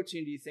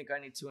protein do you think I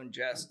need to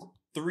ingest?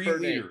 3 Per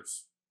day.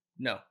 liters.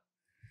 No.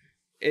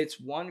 It's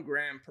 1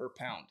 gram per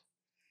pound.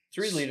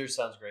 3 liters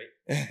sounds great.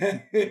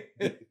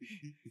 It's-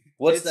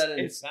 What's that in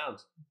it's-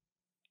 pounds?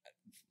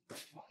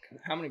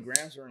 How many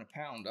grams are in a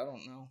pound? I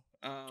don't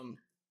know.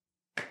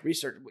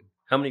 Research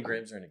How many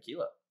grams are in a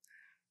kilo?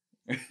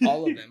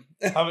 all of them.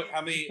 How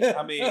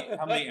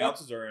many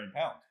ounces are in a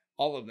pound?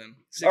 All of them.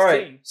 16. All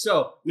right.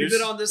 So we've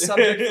been on this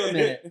subject for a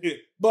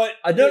minute. But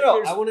No.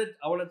 there's- I want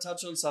to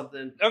touch on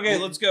something. Okay,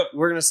 let's go.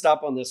 We're gonna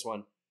stop on this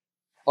one.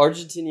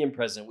 Argentinian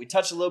president. We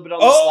touched a little bit on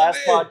this Oh, last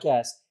man.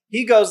 podcast.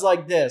 He goes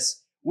like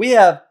this: we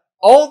have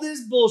all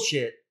this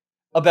bullshit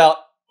about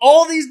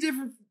all these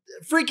different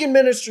freaking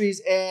ministries,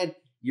 and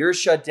you're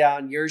shut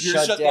down. You're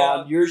shut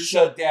down. You're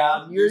shut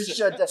down. You're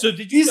shut down. So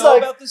did you He's know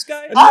like, about this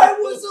guy? I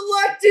was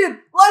elected.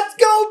 Let's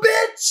go,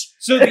 bitch.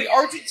 So the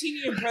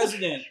Argentinian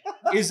president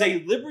is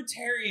a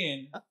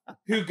libertarian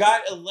who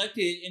got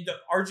elected into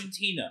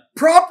Argentina.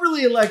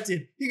 Properly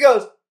elected. He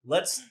goes,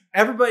 let's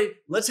have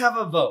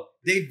a vote.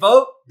 They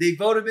vote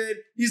him in.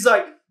 He's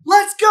like,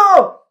 let's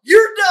go.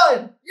 You're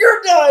done.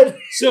 You're done.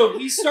 So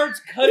he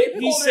starts cutting.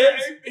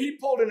 he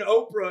pulled an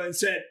Oprah and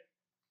said,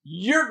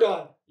 "You're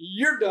done.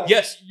 You're done."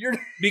 Yes. You're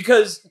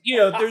Because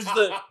there's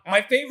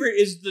my favorite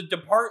is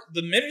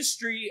the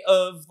Ministry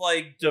of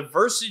like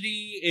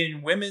Diversity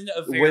in Women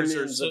Affairs.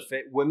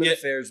 Women Yeah.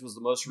 Affairs was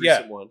the most Yeah.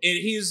 recent one. And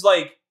he's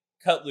like,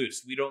 cut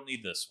loose. We don't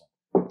need this one.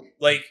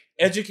 Like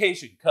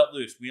education, cut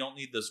loose. We don't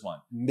need this one.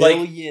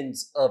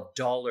 Millions of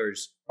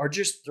dollars are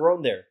just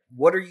thrown there.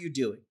 What are you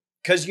doing?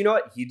 Because you know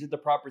what? He did the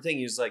proper thing.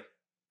 He was like,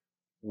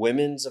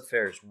 Women's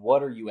Affairs,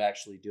 what are you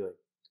actually doing?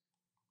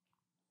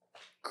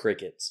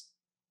 Crickets.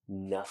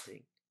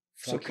 Nothing.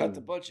 so cut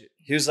the budget.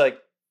 He was like,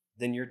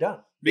 then you're done.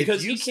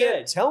 Because if you he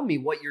can't said- tell me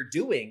what you're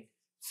doing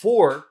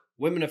for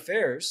Women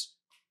Affairs,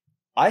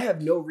 I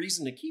have no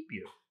reason to keep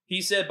you.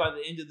 He said by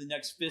the end of the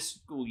next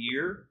fiscal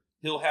year,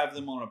 he'll have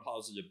them on a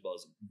positive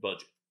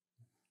budget.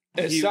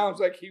 It sounds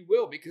like he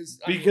will because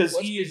Because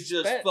what's he being is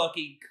just spent?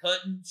 fucking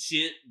cutting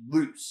shit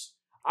loose.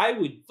 I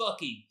would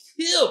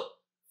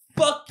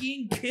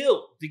fucking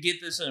kill to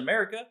get this in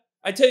America.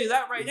 I tell you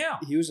that right now.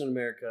 He was in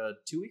America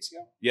 2 weeks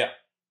ago? Yeah.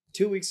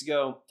 2 weeks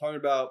ago, talking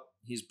about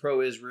he's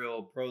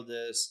pro-Israel, pro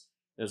this.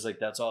 It was like,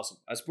 that's awesome.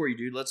 I support you,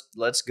 dude.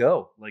 Let's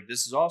go. Like,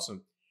 this is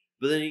awesome.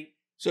 But then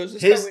So is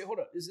this his- guy? Wait, hold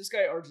up. Is this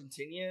guy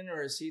Argentinian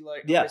or is he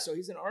like? Yeah. Okay, so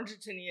he's an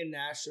Argentinian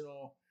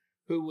national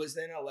who was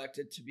then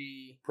elected to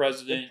be the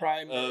President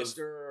prime of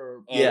minister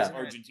or Yeah. president.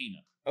 Argentina.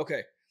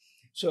 Okay,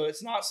 so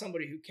it's not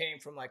somebody who came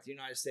from like the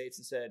United States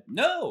and said,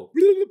 No.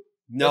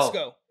 no, "Let's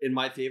go." in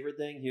my favorite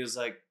thing, he was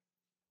like,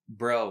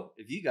 bro,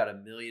 if you got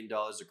 $1 million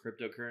of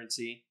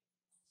cryptocurrency,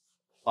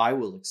 I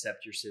will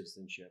accept your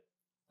citizenship.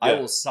 I Yeah.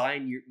 will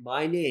sign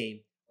my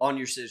name on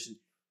your citizen.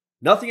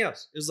 Nothing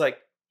else. It was like,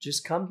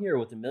 just come here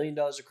with $1 million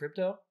of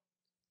crypto.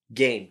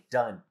 Game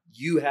done.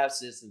 You have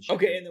citizenship.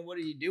 Okay, and then what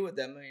do you do with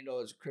that $1 million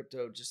of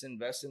crypto? Just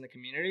invest in the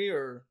community,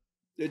 or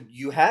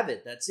You have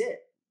it. That's it.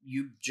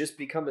 You just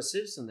become a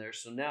citizen there.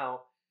 So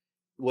now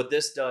what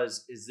this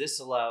does is this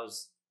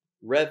allows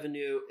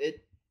revenue.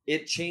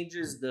 It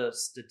changes the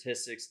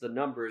statistics, the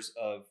numbers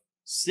of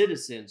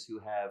citizens who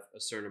have a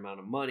certain amount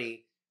of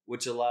money,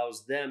 which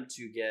allows them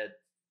to get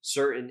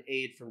certain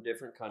aid from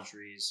different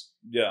countries.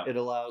 Yeah. It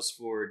allows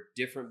for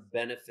different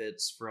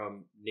benefits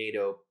from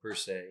NATO per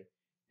se,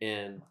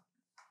 and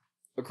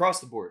across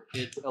the board,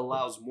 it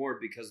allows more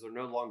because they're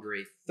no longer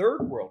a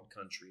third world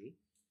country;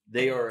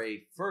 they are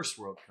a first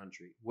world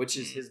country, which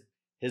is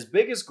his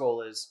biggest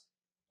goal. Is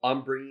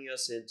I'm bringing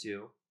us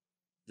into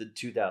the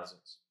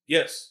 2000s.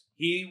 Yes,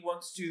 he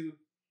wants to.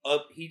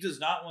 He does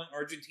not want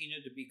Argentina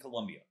to be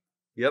Colombia.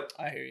 Yep,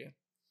 I hear you.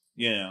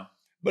 Yeah,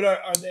 But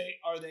are they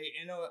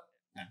in a?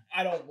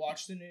 I don't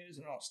watch the news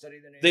and I don't study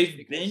the news.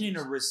 they've been in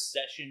a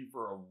recession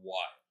for a while.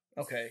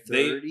 Okay.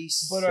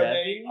 37. But are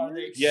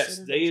they Yes,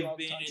 considered they a have drug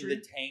been country? in the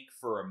tank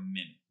for a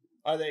minute.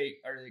 Are they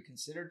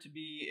considered to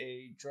be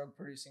a drug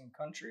producing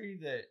country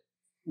that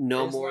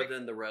no It's more like-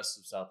 than the rest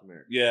of South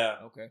America. Yeah,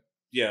 okay.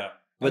 yeah.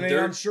 But I mean,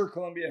 they're I'm sure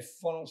Colombia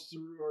funnels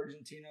through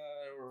Argentina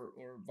or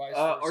vice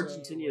versa.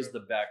 Argentina is the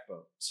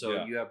backbone. So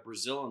Yeah. you have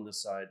Brazil on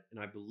this side, and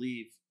I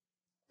believe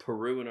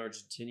Peru and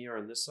Argentina are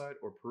on this side,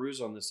 or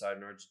Peru's on this side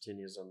and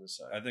Argentina is on this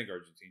I side. think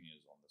Argentina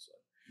is on this side.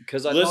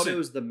 Because I thought Listen. it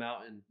was the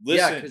mountain.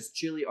 Listen. Yeah, because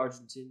Chile,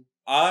 Argentina.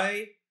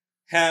 I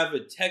have a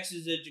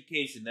Texas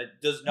education.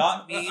 That does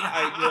not mean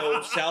I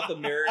know South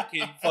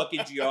American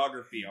fucking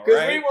geography. All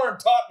Because we right, weren't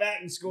taught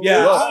that in school. Yeah,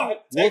 We were Look,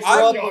 taught we'll Texas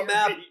throw up a geography.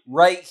 map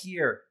right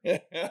here.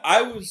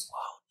 I was.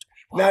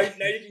 now you can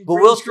But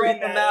green we'll screen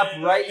throw up a that.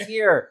 map right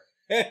here.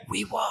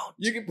 We won't.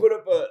 You can put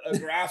up a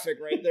graphic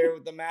right there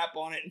with the map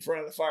on it in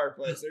front of the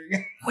fireplace. There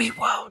you We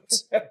won't.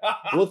 go.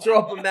 We'll throw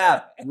up a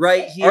map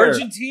right here.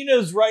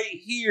 Argentina's right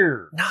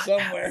here. Not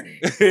Somewhere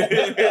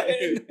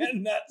happening.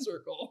 in that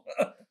circle.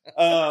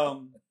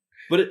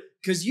 But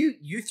because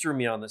you threw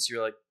me on this,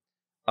 you're like,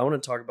 I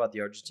want to talk about the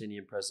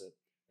Argentinian president,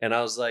 and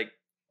I was like,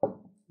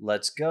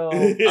 let's go.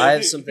 I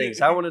have some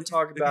things I want to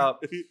talk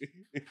about,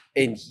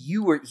 and he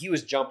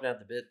was jumping at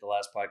the bit the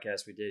last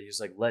podcast we did. He was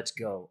like, let's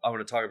go. I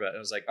want to talk about it. And I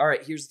was like, all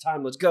right, here's the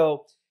time. Let's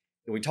go.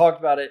 And we talked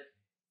about it,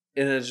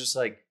 and it's just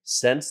like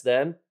since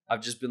then,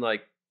 I've just been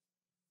like,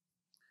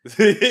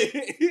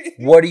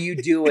 what are you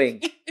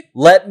doing?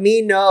 Let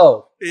me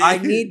know. I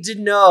need to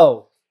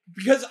know.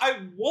 Because I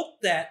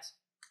want that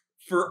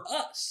for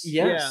us.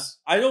 Yes.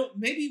 I don't.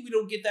 Maybe we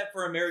don't get that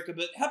for America,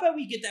 but how about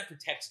we get that for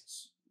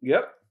Texas?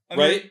 Yep. I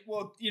Right? mean,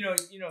 well, you know,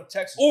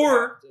 Texas. Or-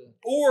 would have to-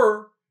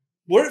 Or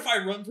what if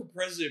I run for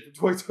president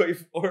for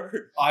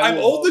 2024? I I'm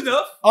will old vote.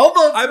 enough. I'll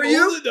vote I'm for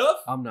you. old enough.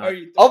 I'm not. Are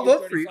you? I'll you're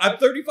vote for you. 35? I'm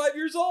 35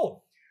 years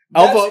old.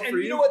 I'll That's- vote and for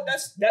you you. know what?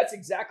 That's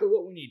exactly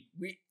what we need.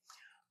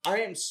 I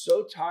am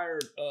so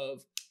tired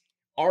of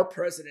our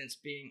presidents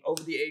being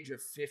over the age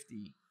of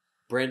 50.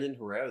 Brandon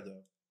Herrera,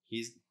 though,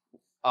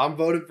 I'm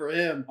voting for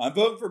him. I'm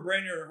voting for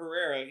Brandon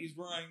Herrera. He's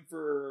running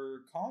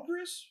for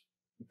Congress.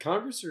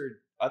 Congress,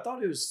 or I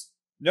thought it was.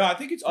 No, I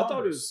think it's. I Congress.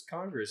 thought it was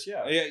Congress.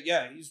 Yeah.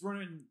 Yeah. He's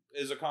running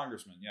as a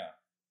congressman. Yeah.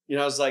 You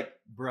know, I was like,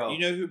 bro. You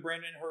know who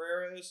Brandon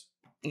Herrera is?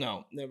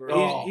 No, never.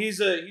 Oh. He's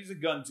a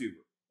gun tuber.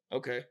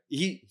 Okay.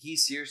 he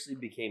seriously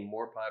became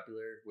more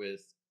popular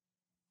with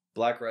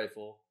Black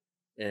Rifle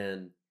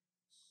and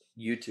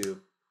YouTube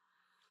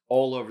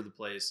all over the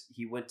place.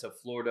 He went to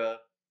Florida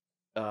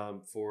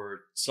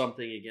for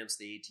something against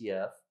the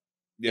ATF.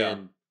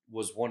 And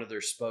was one of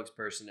their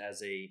spokesperson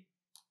as a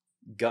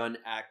gun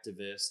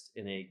activist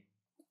in a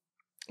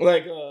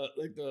Like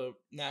the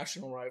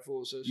National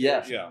Rifle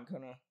Association. Yeah.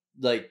 Kind of.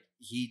 like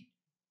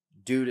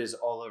dude is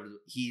all over.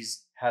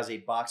 Has a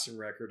boxing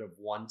record of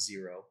 1-0,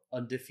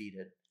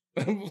 undefeated.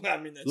 I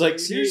mean, that's Like all you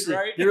seriously, need,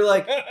 right? they're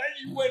like,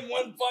 you win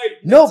one fight.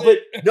 no, that's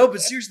it. but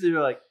seriously,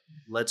 they're like,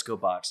 let's go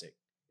boxing,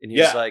 and he's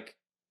Yeah. like,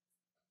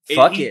 And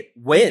fuck he- it,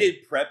 win. He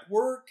did prep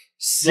work.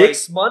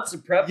 6 months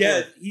of prep. Yeah,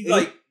 work. he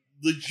like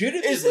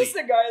legitimately. Is this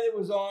the guy that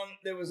was on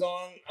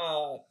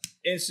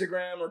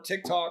Instagram or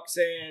TikTok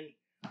saying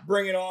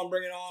 "Bring it on,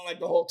 like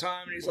the whole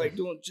time," and he's like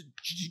doing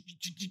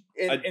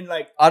and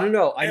like I don't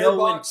know. I know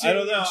when airboxing I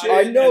don't know. and shit.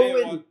 I know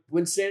didn't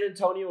when San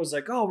Antonio was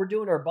like, oh, we're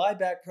doing our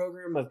buyback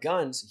program of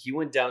guns. He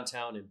went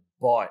downtown and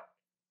bought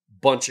a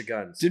bunch of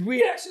guns. Did we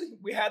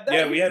had that?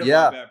 Yeah, we had a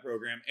Yeah. buyback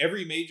program.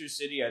 Every major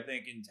city, I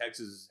think, in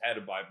Texas had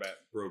a buyback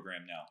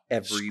program now.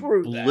 every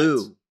Screw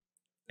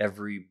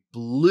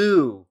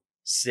blue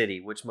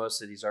city, which most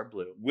cities are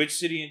blue. Which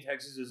city in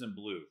Texas isn't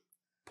blue?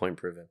 Point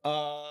proven.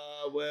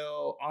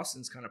 Well,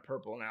 Austin's kind of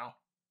purple now.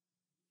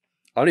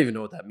 I don't even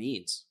know what that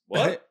means.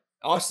 What?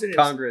 Austin is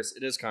Congress.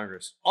 It is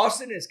Congress.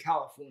 Austin is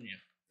California,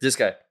 This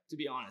guy. to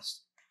be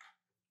honest.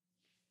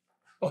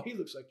 Oh, he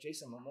looks like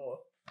Jason Momoa.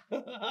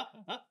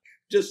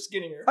 Just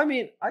skinnier. I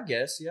mean, I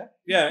guess, yeah.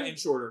 Yeah, and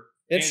shorter.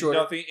 And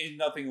shorter.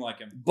 Nothing like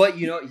him. But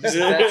you know, he's a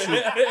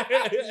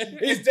veteran.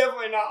 He's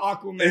definitely not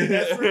Aquaman,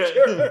 that's for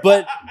sure.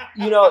 But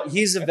you know,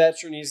 he's a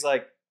veteran. He's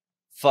like,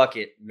 fuck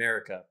it,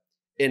 America.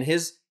 And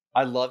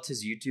I loved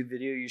his YouTube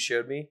video you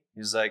showed me.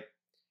 He's like,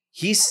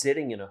 he's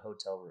sitting in a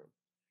hotel room.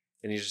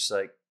 And he's just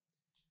like,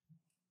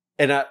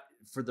 and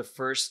for the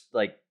first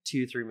like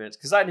 2-3 minutes,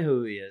 because I know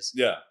who he is.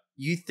 Yeah.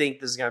 You think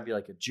this is gonna be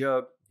like a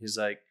joke. He's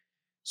like,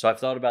 so I've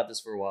thought about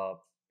this for a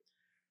while.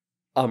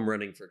 I'm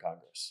running for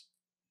Congress.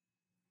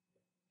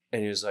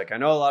 And he was like, I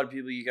know a lot of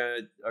people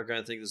are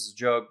gonna think this is a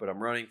joke, but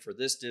I'm running for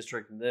this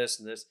district and this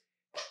and this.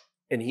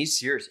 And he's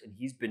serious, and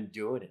he's been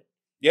doing it.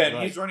 Yeah,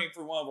 and he's running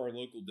for one of our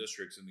local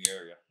districts in the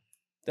area.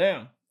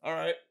 Damn. All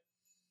right.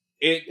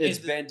 It's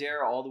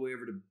Bandera all the way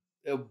over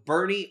to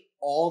Bernie,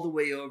 all the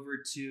way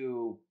over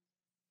to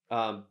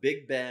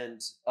Big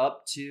Bend,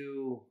 up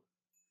to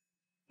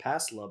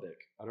past Lubbock.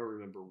 I don't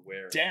remember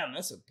where. Damn,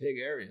 that's a big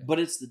area. But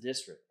it's the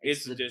district.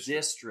 It's the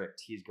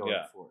district he's going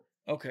for.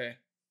 Okay.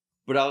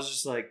 But I was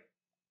just like,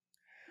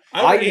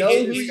 I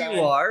know who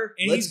you are.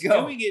 And Let's he's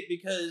go. doing it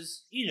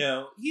because,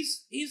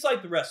 he's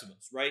like the rest of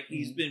us, right? Mm-hmm.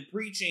 He's been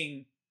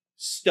preaching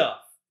stuff.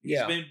 He's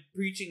Yeah. been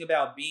preaching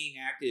about being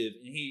active,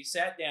 and he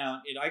sat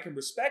down, and I can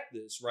respect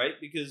this, right?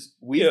 Because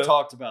We've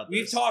talked about this.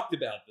 We've talked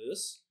about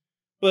this.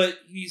 But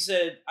he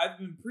said, I've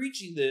been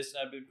preaching this,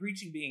 and I've been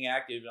preaching being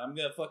active, and I'm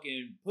going to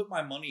fucking put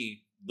my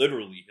money,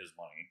 literally his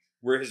money,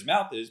 where his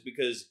mouth is,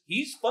 because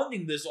he's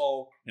funding this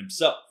all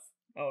himself.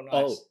 Oh, nice.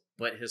 Oh,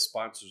 but his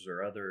sponsors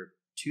are other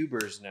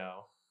tubers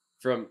now.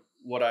 From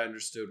what I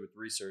understood with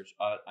research,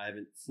 I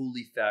haven't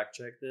fully fact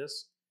checked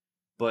this,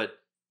 but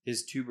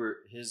his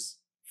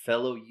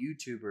fellow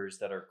YouTubers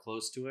that are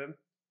close to him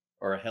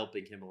are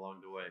helping him along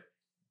the way.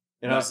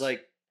 And I was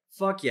like,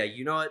 fuck yeah,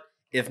 you know what?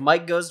 If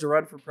Mike goes to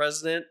run for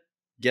president,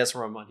 guess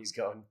where my money's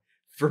going?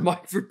 For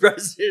Mike for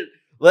president.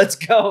 Let's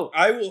go.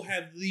 I will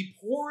have the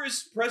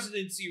poorest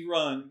presidency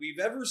run we've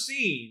ever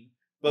seen,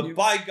 but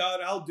by God,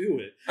 I'll do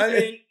it. I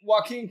mean,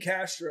 Joaquin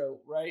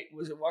Castro, right?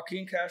 Was it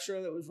Joaquin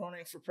Castro that was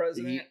running for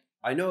president?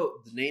 I know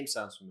the name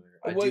sounds familiar.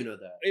 I do know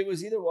that. It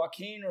was either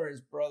Joaquin or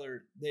his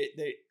brother. They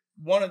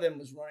one of them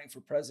was running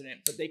for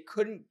president, but they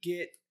couldn't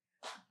get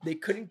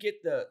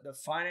the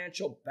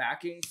financial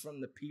backing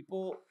from the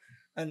people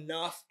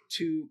enough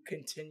to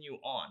continue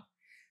on.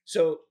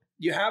 So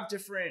you have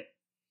different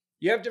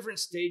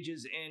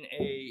stages in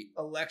a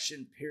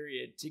election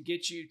period to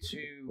get you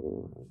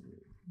to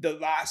the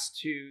last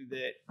two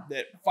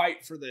that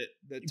fight for the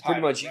title.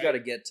 Pretty much, right? you got to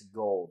get to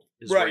gold.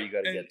 Is where you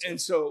got to get to. And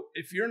so,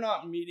 if you're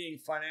not meeting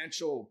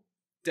financial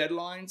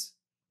deadlines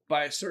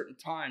by a certain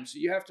time, so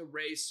you have to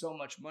raise so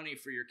much money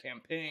for your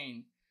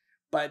campaign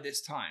by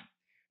this time,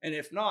 and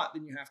if not,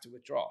 then you have to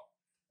withdraw.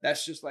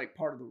 That's just like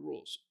part of the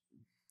rules.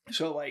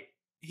 So, like,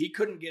 he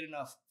couldn't get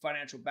enough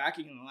financial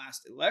backing in the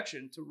last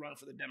election to run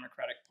for the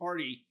Democratic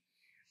Party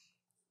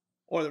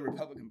or the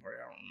Republican Party.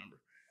 I don't remember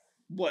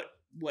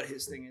what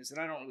his thing is, and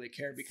I don't really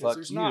care because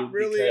there's not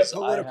really a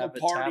political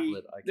party.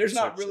 There's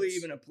not really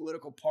even a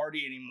political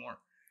party anymore.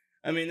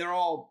 I mean, they're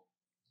all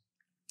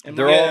for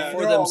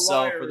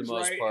themselves for the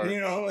most part. You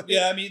know?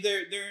 Yeah, I mean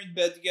they're in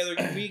bed together.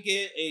 Can we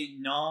get a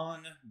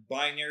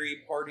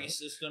non-binary party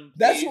system? Please?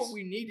 That's what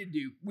we need to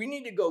do. We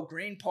need to go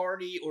Green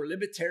Party or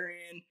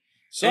Libertarian,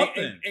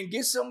 something, and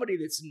get somebody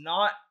that's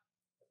not.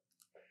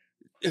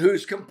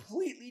 Who's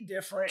completely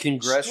different.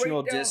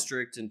 Congressional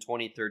district in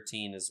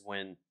 2013 is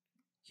when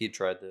he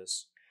tried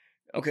this.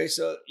 Okay,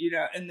 so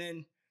and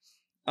then,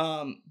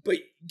 but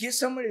get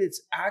somebody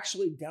that's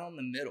actually down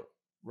the middle,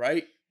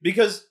 right?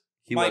 Because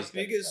my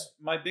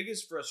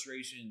biggest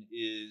frustration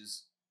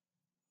is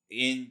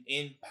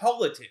in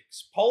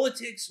politics.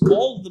 Politics,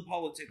 all of the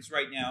politics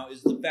right now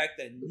is the fact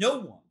that no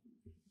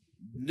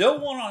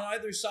one on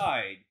either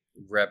side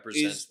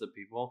represents the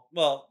people.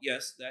 Well,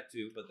 yes, that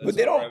too, but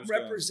they don't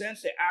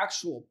represent the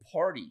actual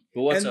party.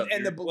 But what's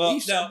and the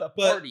beliefs of the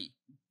party.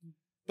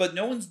 But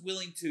no one's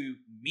willing to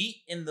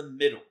meet in the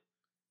middle.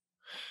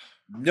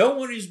 No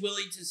one is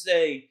willing to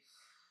say,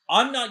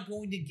 I'm not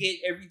going to get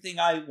everything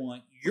I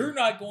want. You're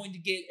not going to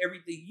get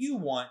everything you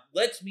want.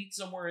 Let's meet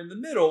somewhere in the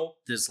middle.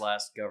 This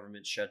last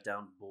government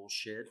shutdown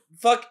bullshit.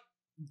 Fuck,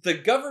 the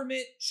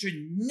government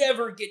should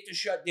never get to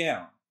shut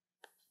down.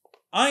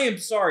 I am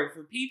sorry,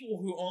 for people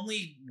who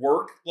only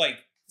work like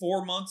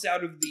 4 months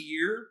out of the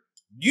year,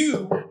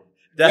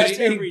 That's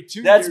every 2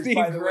 years. That's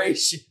being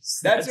gracious.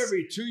 That's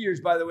every 2 years,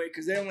 by the way,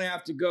 because they only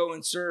have to go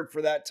and serve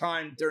for that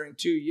time during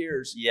 2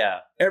 years.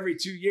 Yeah. Every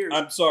 2 years.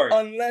 I'm sorry.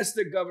 Unless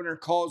the governor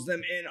calls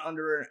them in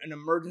under an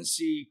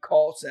emergency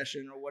call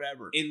session or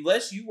whatever.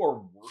 Unless you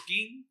are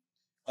working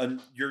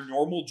your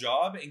normal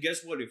job, and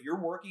guess what? If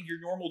you're working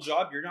your normal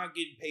job, you're not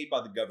getting paid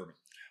by the government.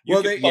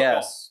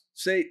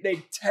 Say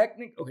they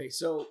technically. Okay,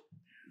 so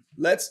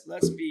let's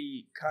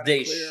be kind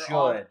of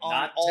clear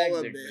on all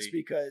of this,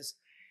 because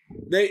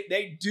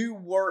they do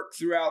work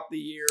throughout the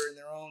year in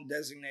their own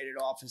designated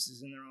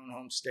offices in their own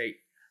home state.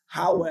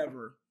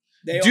 However,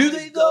 do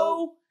they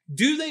though?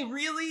 Do they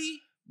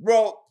really,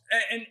 bro?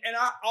 And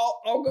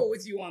I'll go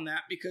with you on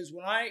that, because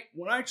when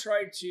I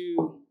tried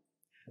to,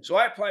 so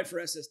I applied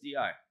for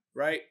SSDI,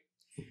 right?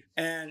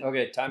 And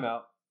okay, time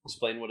out.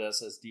 Explain what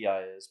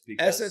SSDI is,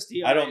 because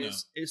SSDI I don't know.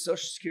 Is Social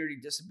Security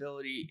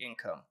Disability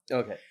Income.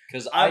 Okay,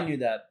 because I knew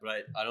that,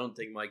 but I don't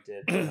think Mike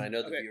did. And I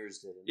know the viewers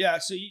didn't. Yeah,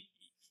 so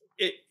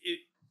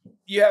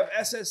you have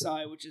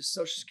SSI, which is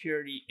Social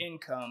Security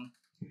Income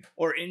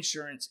or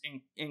insurance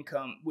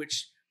income,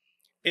 which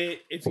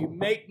if you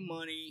make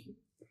money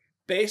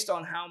based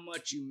on how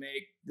much you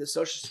make, the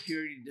Social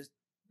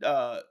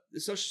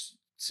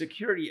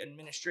Security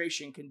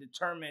Administration can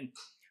determine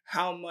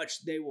how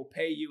much they will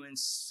pay you in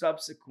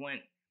subsequent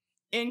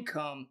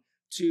income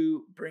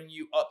to bring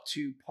you up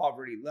to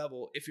poverty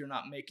level if you're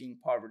not making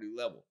poverty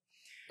level.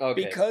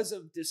 Okay. Because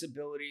of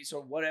disabilities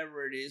or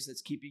whatever it is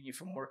that's keeping you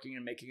from working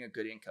and making a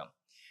good income.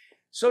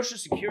 Social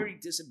Security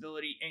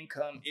disability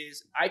income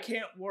is I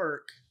can't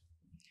work,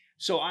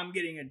 so I'm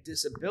getting a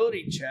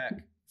disability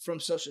check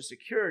from Social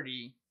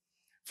Security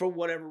for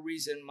whatever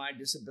reason, my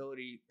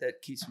disability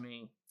that keeps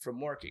me from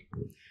working.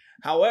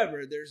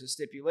 However, there's a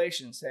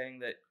stipulation saying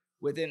that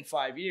within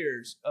 5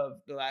 years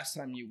of the last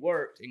time you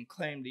worked and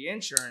claimed the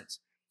insurance,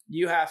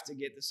 you have to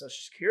get the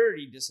Social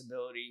Security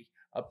disability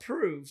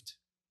approved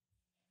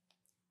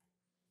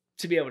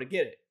to be able to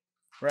get it,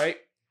 right?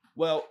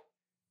 Well,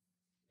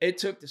 it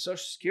took the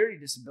Social Security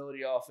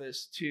Disability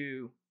Office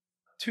to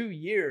 2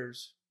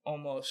 years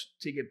almost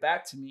to get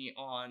back to me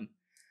on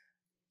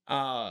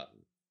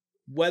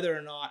whether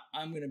or not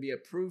I'm going to be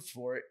approved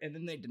for it. And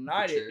then they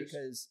denied it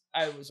because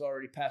I was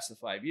already past the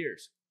 5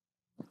 years.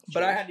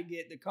 But I had to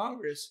get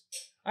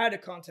I had to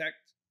contact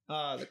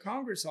the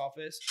Congress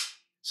office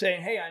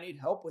saying, hey, I need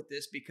help with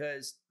this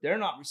because they're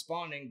not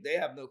responding. They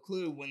have no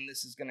clue when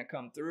this is going to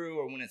come through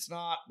or when it's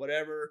not,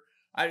 whatever.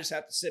 I just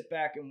have to sit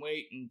back and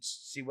wait and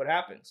see what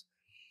happens.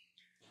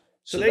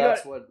 So they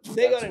got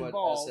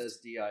involved. What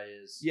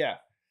SSDI is. Yeah.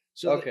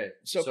 So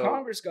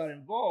Congress got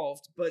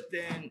involved, but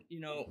then,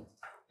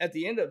 at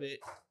the end of it,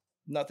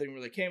 nothing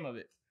really came of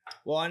it.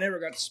 Well, I never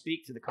got to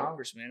speak to the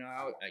congressman.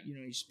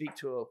 You speak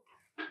to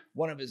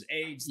one of his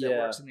aides that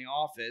works in the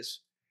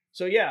office.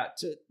 So yeah,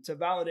 to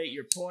validate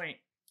your point,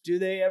 do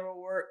they ever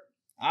work?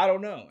 I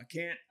don't know.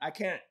 I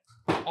can't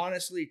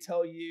honestly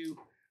tell you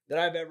that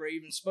I've ever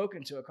even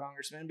spoken to a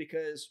congressman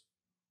because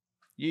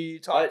you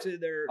talk to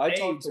their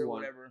aides or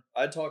whatever.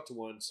 I talked to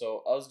one.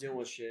 So I was dealing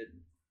with shit.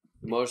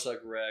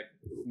 Motorcycle wreck.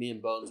 Me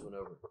and Bones went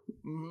over.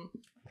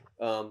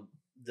 Mm-hmm.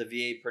 The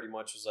VA pretty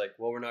much was like,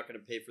 well, we're not going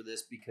to pay for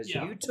this because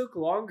you took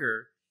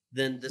longer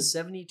than the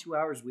 72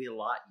 hours we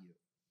allot you.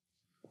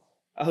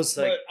 I was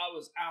like, but I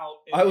was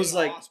out in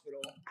the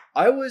hospital.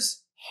 I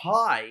was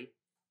high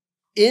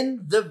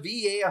in the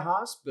VA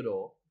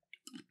hospital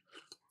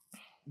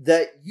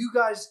that you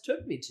guys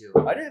took me to.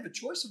 I didn't have a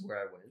choice of where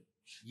I went.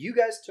 You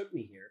guys took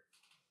me here.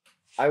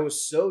 I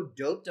was so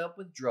doped up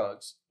with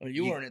drugs. Well,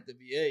 you weren't at the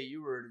VA.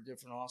 You were at a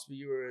different hospital.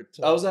 You were at...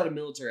 I was at a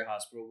military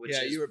hospital, which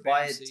is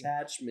by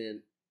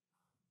attachment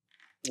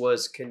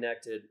was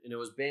connected. And it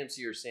was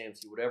BAMC or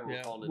SAMC, whatever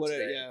we're calling it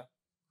today. Yeah.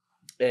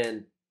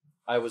 And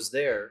I was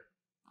there.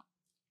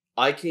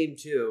 I came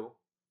to.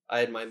 I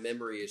had my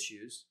memory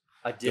issues.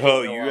 I didn't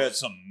know you had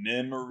some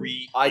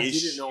memory issues. I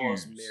didn't know I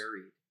was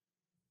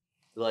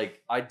married.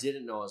 I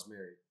didn't know I was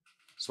married.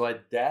 So I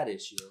had that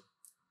issue.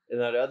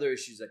 And I had other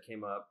issues that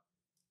came up.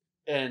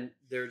 And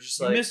they're just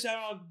you missed out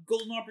on a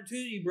golden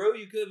opportunity, bro.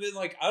 You could have been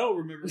like, I don't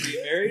remember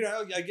being married.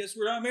 I guess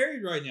we're not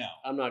married right now.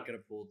 I'm not going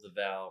to pull the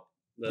vow.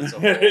 That's a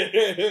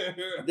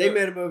whole... They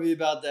made a movie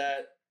about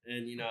that.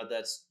 And,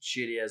 that's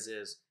shitty as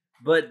is.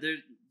 But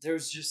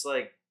there's just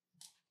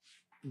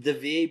the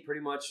VA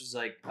pretty much was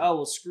like, oh,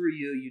 well, screw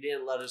you. You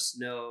didn't let us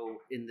know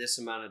in this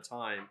amount of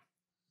time.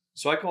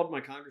 So I called my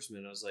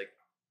congressman. I was like,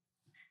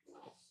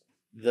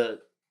 the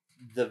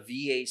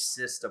VA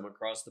system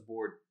across the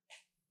board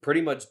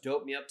pretty much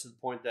doped me up to the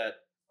point that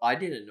I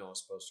didn't know I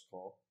was supposed to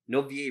call.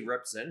 No VA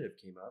representative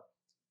came up.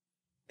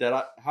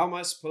 How am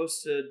I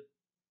supposed to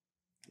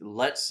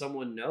let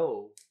someone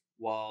know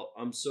while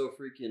I'm so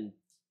freaking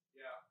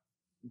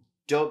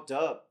doped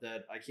up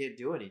that I can't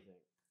do anything?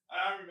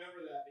 I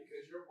remember that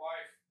because your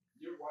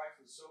wife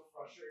was so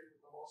frustrated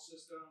with the whole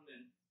system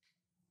and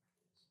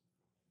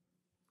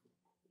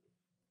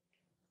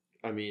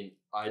I mean,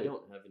 I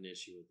don't have an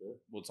issue with it.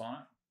 What's on it?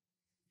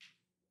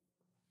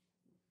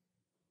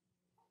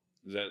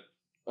 Is that?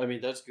 I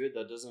mean, that's good.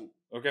 That doesn't.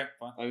 Okay,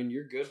 fine. I mean,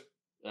 you're good.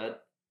 I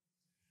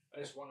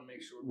just want to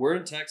make sure we're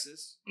in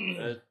Texas.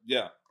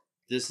 Yeah.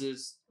 This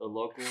is a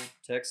local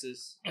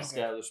Texas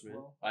establishment.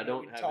 Well, I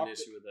don't have an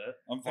issue with that.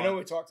 I'm fine. I know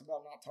we talked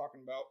about not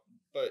talking about,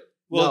 but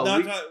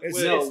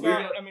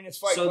it's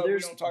Fight Club. We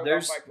don't talk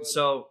about Fight Club.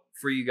 So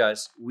for you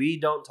guys, we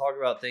don't talk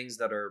about things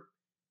that are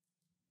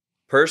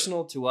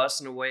personal to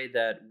us in a way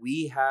that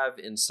we have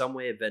in some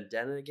way a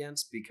vendetta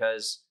against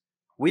because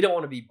we don't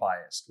want to be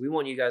biased. We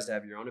want you guys to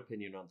have your own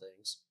opinion on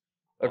things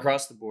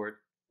across the board.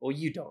 Well,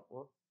 you don't.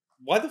 Well,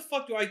 why the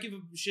fuck do I give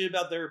a shit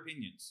about their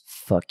opinions?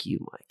 Fuck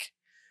you, Mike.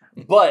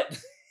 But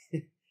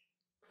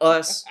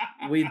us,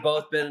 we've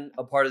both been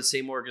a part of the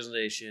same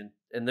organization.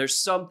 And there's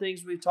some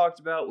things we've talked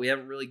about. We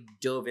haven't really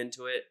dove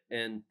into it.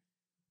 And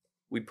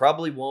we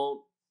probably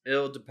won't.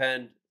 It'll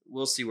depend.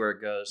 We'll see where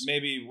it goes.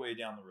 Maybe way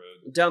down the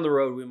road. Down the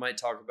road, we might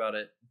talk about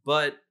it.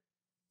 But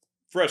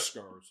fresh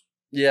scars.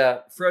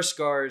 Yeah, fresh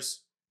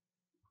scars.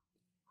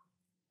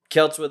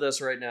 Celt's with us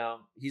right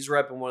now. He's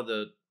repping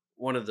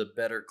one of the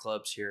better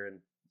clubs here in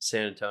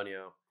San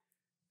Antonio.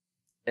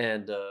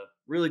 And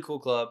really cool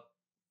club.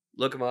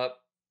 Look him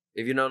up.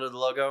 If you don't know the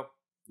logo,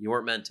 you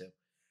weren't meant to.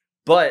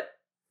 But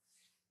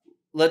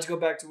let's go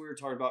back to what we were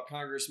talking about.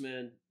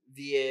 Congressman,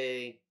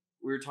 VA.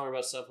 We were talking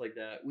about stuff like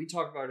that. We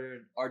talked about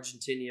an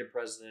Argentina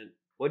president.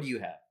 What do you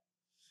have?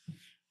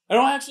 I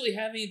don't actually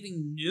have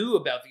anything new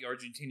about the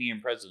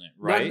Argentinian president,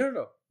 right?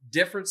 No.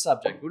 Different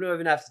subject. We don't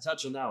even have to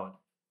touch on that one.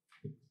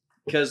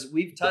 Because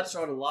we've touched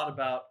on a lot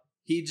about,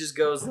 he just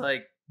goes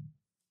like,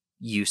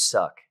 you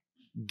suck.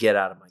 Get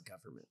out of my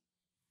government.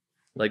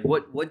 Like,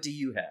 what do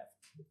you have?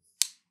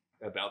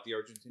 About the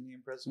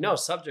Argentinian president? No,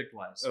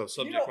 subject-wise. Oh,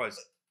 subject-wise.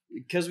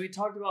 Because we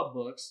talked about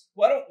books.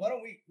 Why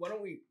don't we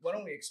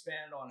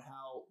expand on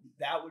how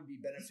that would be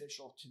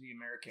beneficial to the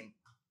American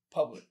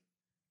public?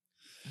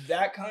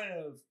 That kind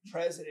of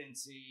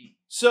presidency.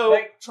 So,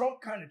 like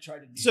Trump kind of tried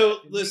to do. So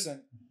that,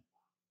 listen,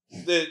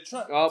 the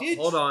Trump. Oh,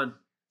 hold on.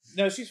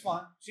 No, she's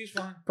fine. She's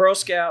fine. Pro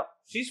Scout.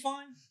 She's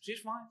fine. She's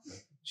fine.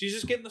 She's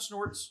just getting the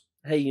snorts.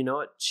 Hey, you know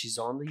what? She's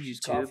on the coughing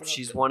YouTube. up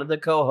She's the- one of the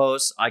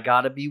co-hosts. I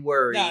gotta be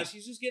worried. Nah,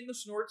 she's just getting the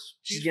snorts.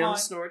 She's She's getting fine. the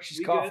snort. She's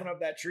We coughing good. up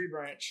that tree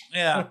branch.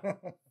 Yeah,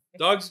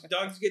 dogs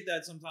get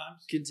that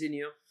sometimes.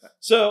 Continue.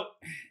 So,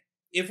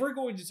 if we're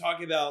going to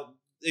talk about,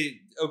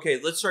 okay,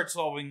 let's start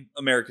solving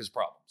America's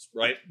problems,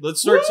 right?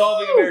 Let's start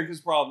solving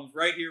America's problems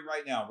right here,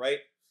 right now, right?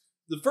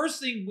 The first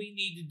thing we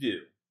need to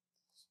do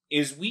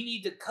is we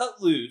need to cut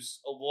loose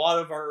a lot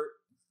of our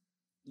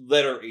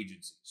letter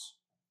agencies,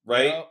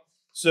 right? Yep.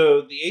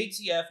 So the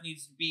ATF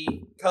needs to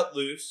be cut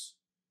loose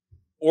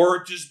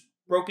or just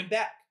broken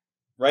back,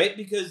 right?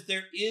 Because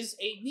there is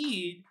a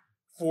need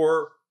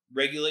for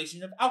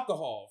regulation of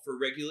alcohol, for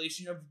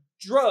regulation of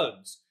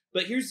drugs.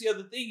 But here's the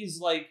other thing is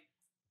like,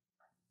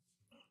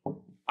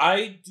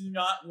 I do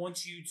not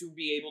want you to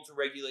be able to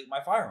regulate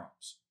my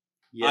firearms.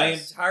 Yes. I am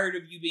tired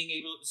of you being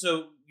able.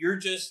 So you're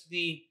just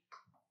the.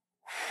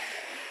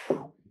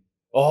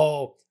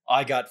 Oh,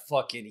 I got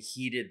fucking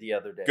heated the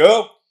other day.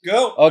 Go.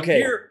 Okay,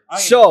 I'm here. I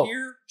am so-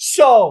 here.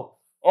 So,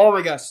 oh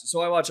my gosh. So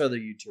I watch other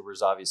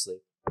YouTubers, obviously.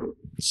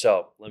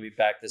 So let me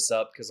back this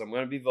up because I'm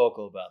going to be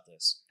vocal about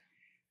this.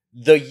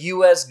 The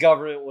U.S.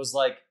 government was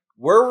like,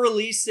 we're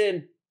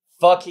releasing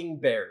fucking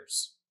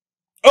bears.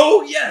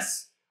 Oh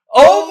yes.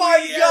 Oh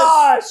my yes.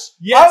 gosh.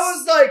 Yes. I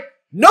was like,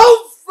 no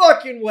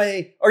fucking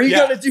way are you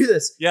Yeah. going to do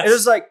this. Yes. It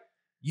was like,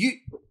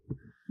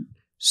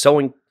 so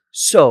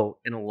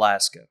in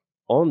Alaska,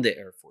 on the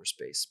Air Force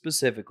Base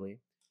specifically,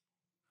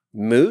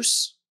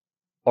 moose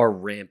are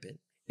rampant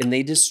and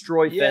they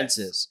destroy Yes.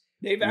 fences.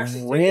 They've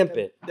actually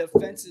Rampant. taken the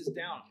fences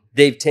down.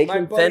 They've My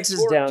taken buddy fences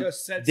Torque down.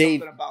 Just said They've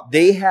something about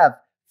they have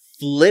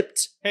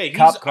flipped. Hey, he's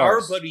Cop our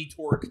cars. buddy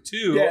Torque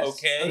too. Yes.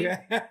 Okay.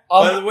 Okay.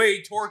 By the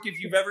way, Torque, if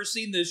you've ever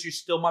seen this, you're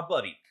still my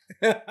buddy.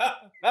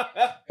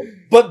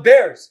 But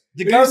bears.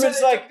 The But government's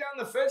they like, took down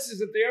the fences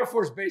at the Air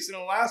Force Base in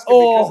Alaska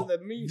Oh, because of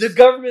the meat. the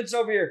government's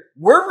over here.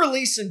 We're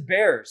releasing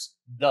bears.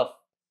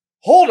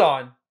 Hold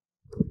on.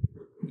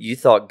 You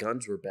thought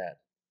guns were bad.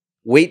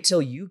 Wait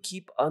till you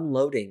keep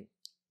unloading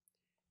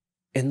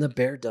and the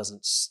bear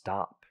doesn't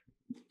stop.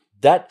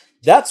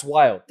 That's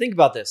wild. Think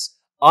about this.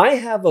 I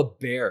have a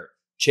bear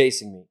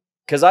chasing me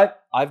because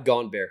I've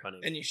gone bear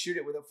hunting. And you shoot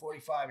it with a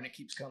 45 and it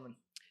keeps coming.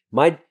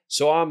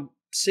 So I'm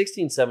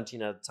 16,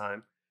 17 at the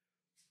time.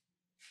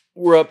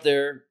 We're up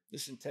there.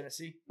 This in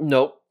Tennessee?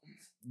 Nope.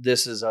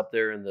 This is up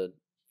there in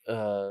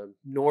the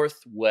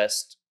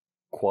northwest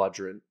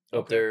quadrant. Up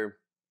Okay. there,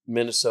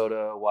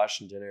 Minnesota,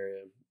 Washington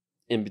area,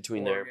 in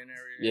between Oregon there.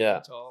 area. Yeah.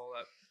 That's all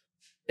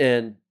that.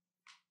 And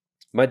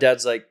my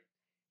dad's like,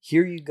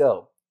 here you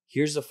go.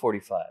 Here's a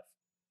 45.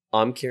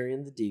 I'm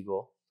carrying the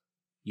Deagle.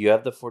 You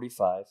have the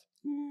 45.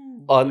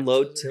 Unload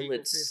Bullets till are it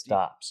equal 50.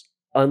 stops.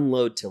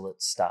 Unload till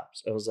it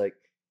stops. I was like,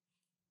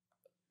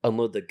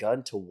 unload the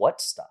gun till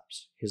what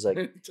stops? He's like,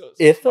 So it's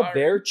if a firing.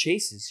 bear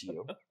chases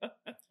you,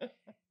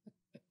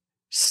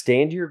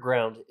 stand your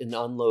ground and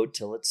unload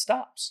till it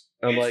stops.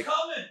 I'm like,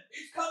 coming.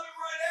 It's coming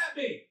right at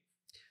me.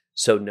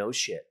 so no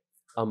shit.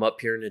 I'm up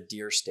here in a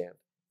deer stand.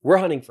 We're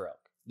hunting for elk.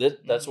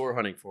 That's what we're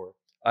hunting for.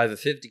 I have a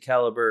 50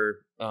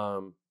 caliber.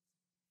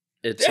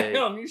 It's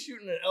Damn, you're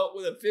shooting an elk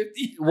with a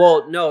 50?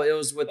 well, no, it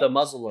was with a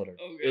muzzleloader.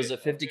 Okay, It was a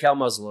 50 okay. cal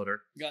muzzleloader.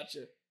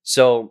 Gotcha.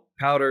 So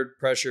powdered,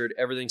 pressured,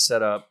 everything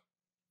set up.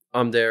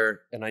 I'm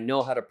there, and I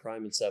know how to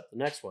prime and set up the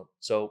next one.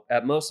 So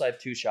at most, I have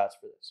 2 shots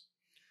for this.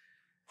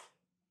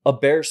 A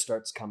bear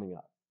starts coming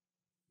up.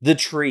 The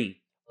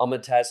tree I'm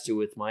attached to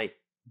with my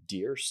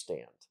deer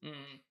stand. Mm.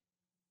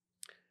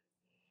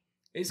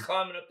 He's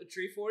climbing up the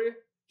tree for you?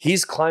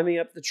 He's climbing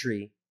up the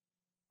tree.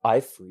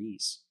 I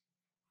freeze.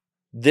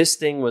 This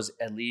thing was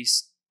at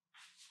least,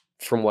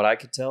 from what I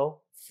could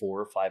tell,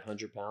 400 or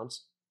 500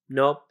 pounds.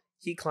 Nope.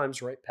 He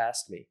climbs right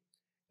past me.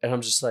 And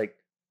I'm just like,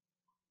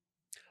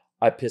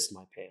 I pissed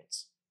my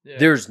pants. Yeah.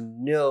 There's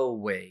no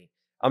way.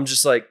 I'm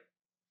just like,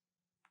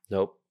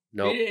 nope. He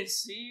Nope. didn't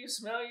see you,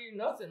 smell you,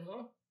 nothing,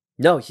 huh?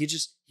 No, he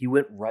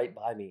went right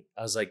by me.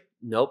 I was like,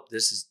 nope,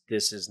 this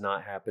is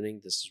not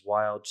happening. This is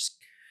wild.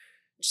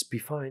 Just be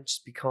fine.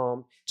 Just be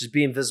calm. Just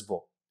be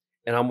invisible.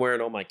 And I'm wearing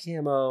all my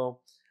camo.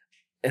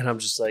 And I'm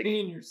just like,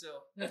 Being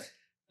yourself.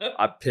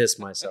 I pissed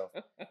myself.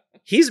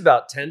 He's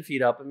about 10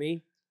 feet up at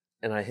me.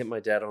 And I hit my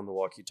dad on the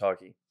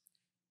walkie-talkie.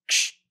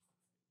 Shh,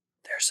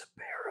 there's a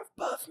bear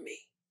above me.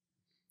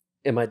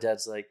 And my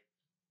dad's like,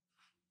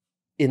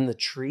 in the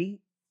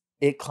tree?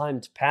 It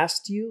climbed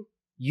past you?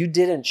 you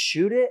didn't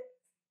shoot it?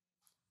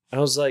 I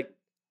was like,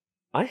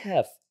 I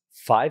have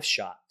 5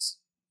 shots.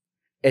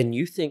 And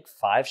you think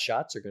 5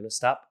 shots are going to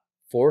stop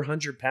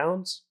 400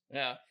 pounds?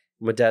 Yeah.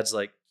 My dad's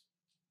like,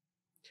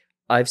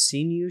 I've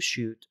seen you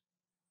shoot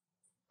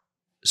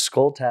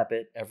skull tap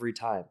it every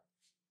time.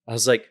 I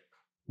was like,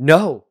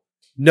 no.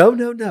 I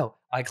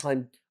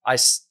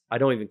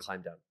don't even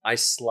climb down. I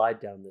slide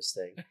down this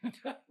thing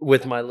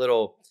with my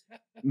little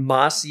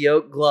mossy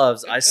oak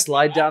gloves. I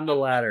slide down the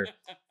ladder.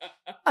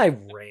 I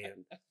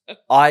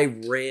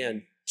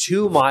ran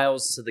 2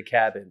 miles to the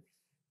cabin,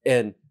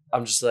 and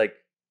I'm just like,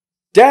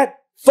 Dad,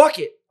 fuck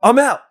it. I'm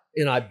out.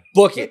 And I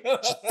book it.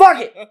 Just fuck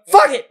it.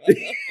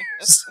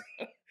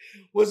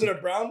 Was it a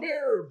brown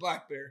bear or a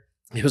black bear?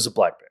 It was a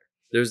black bear.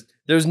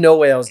 There's no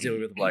way I was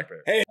dealing with a black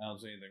bear. Hey, I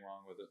don't see anything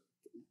wrong with it.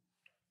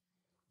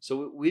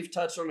 So we've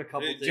touched on a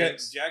couple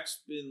things.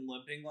 Jack's been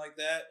limping like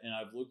that, and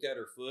I've looked at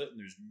her foot, and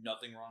there's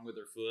nothing wrong with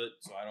her foot,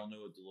 so I don't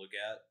know what to look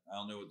at. I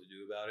don't know what to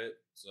do about it.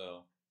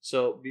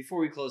 So before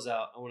we close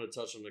out, I want to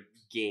touch on the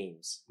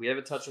games. We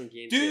haven't touched on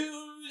games yet.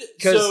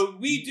 So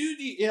we do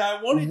need, and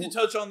I wanted to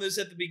touch on this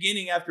at the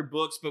beginning after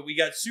books, but we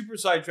got super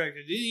sidetracked.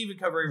 I didn't even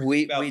cover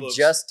everything about books.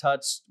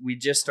 We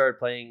just started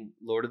playing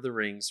Lord of the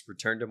Rings,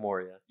 Return to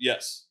Moria.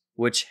 Yes.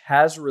 Which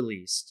has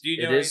released. Do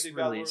you know anything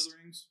about Lord of the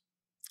Rings?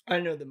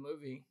 I know the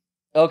movie.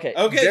 Okay.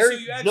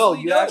 So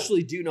you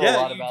actually do know a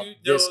lot about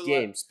this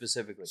game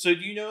specifically. So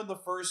do you know in the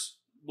first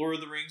Lord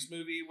of the Rings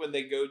movie when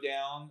they go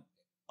down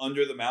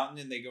under the mountain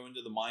and they go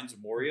into the mines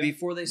of Moria?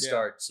 Before they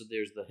start, so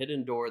there's the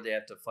hidden door. They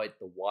have to fight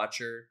the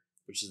Watcher,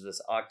 which is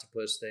this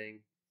octopus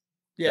thing.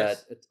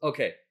 Yes.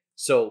 Okay.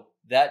 So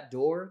that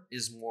door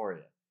is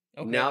Moria.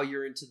 Okay. Now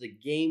you're into the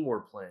game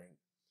we're playing.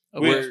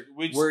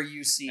 Where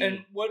you see,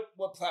 and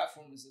what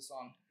platform is this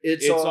on?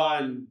 It's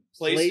on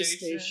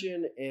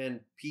PlayStation and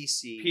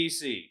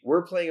PC.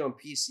 We're playing on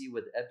PC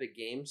with Epic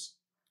Games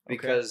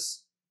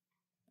because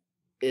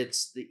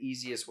it's the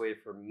easiest way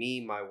for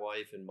me, my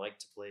wife, and Mike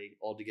to play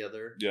all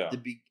together. Yeah.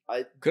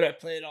 Could I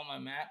play it on my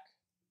Mac?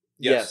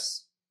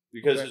 Yes.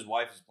 Because his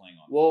wife is playing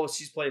on it. Well,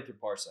 she's playing through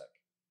Parsec.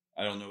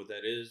 I don't know what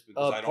that is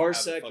because I don't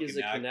Parsec have a is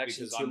a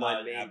connection to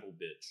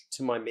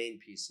my main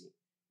PC.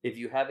 If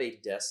you have a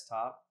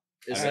desktop,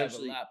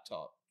 essentially, I have a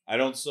laptop. I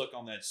don't suck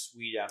on that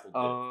sweet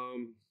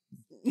Apple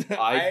dick.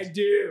 I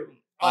do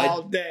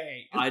all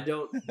day. I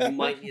don't. You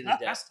might need a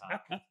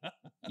desktop.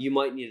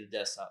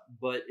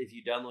 But if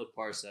you download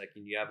Parsec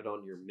and you have it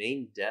on your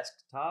main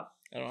desktop,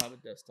 I don't have a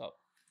desktop.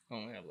 I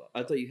only have a laptop.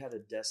 I thought you had a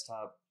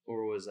desktop,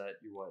 or was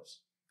that your wife's?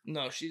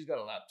 No, she's got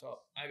a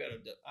laptop. I got a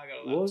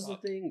laptop. What was the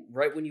thing?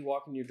 Right when you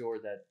walk in your door,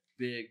 that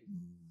big.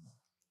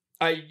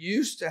 I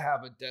used to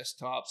have a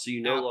desktop. So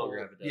you no longer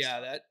have a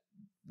desktop. Yeah,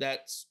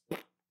 that's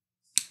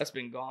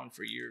been gone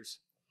for years.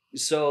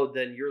 So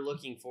then you're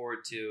looking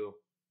forward to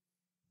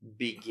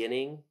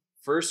beginning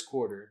first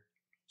quarter,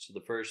 so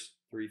the first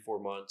 3-4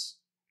 months,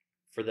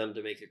 for them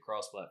to make it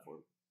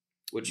cross-platform,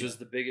 which was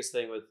the biggest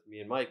thing with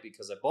me and Mike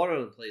because I bought it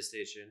on the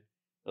PlayStation.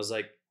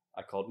 I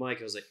called Mike.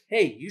 I was like,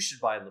 hey, you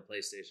should buy it on the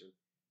PlayStation.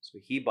 So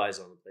he buys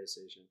on the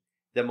PlayStation.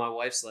 Then my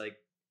wife's like,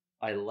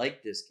 I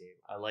like this game.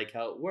 I like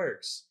how it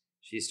works.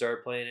 She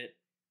started playing it.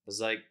 I was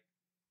like,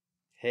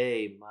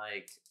 hey,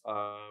 Mike,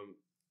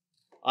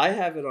 I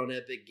have it on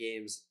Epic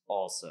Games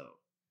also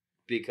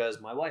because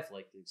my wife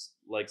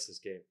likes this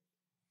game.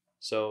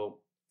 So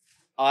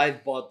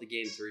I've bought the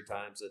game 3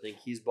 times. I think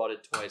he's bought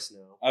it twice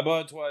now. I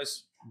bought it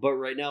twice. But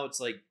right now it's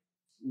like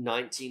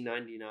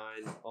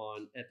 $19.99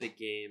 on Epic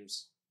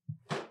Games.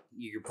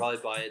 You could probably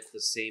buy it the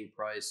same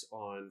price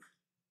on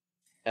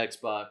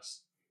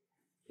Xbox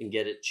and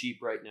get it cheap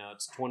right now.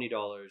 It's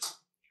 $20.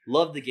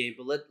 Love the game,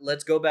 but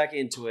let's go back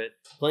into it.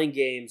 Playing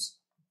games.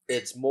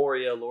 It's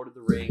Moria, Lord of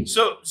the Rings.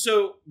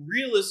 So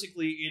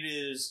realistically,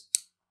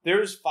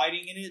 there's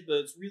fighting in it, but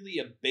it's really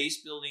a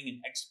base building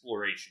and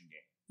exploration game.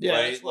 Yeah,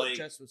 right? That's what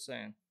Jess was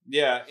saying.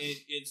 Yeah,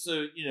 and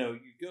so you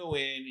go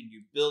in and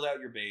you build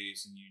out your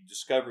base and you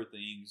discover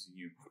things and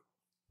you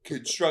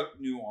construct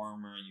new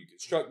armor and you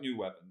construct new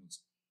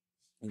weapons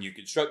and you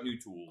construct new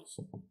tools.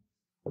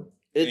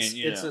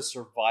 It's a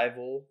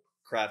survival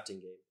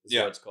crafting game. That's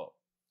what it's called.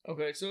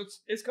 Okay, so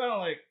it's kind of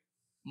like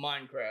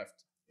Minecraft.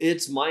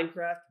 It's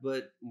Minecraft,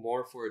 but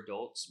more for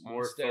adults,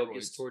 more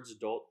focused towards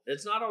adult.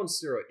 It's not on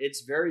steroid.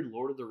 It's very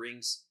Lord of the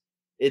Rings.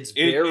 It's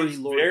very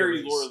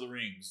Lord of the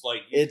Rings.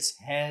 Like it's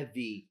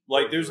heavy.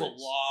 Like there's a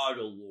lot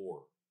of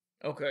lore.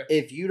 Okay.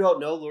 If you don't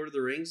know Lord of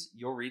the Rings,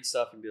 you'll read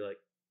stuff and be like,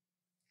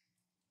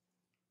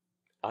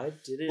 I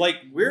didn't. Like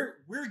we're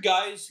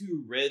guys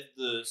who read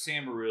the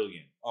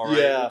Silmarillion, all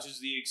right, which is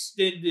the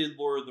extended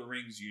Lord of the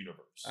Rings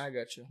universe. I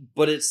got you,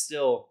 but it's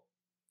still.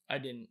 I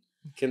didn't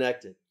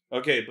connected.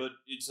 Okay, but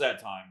it's that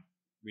time.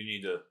 We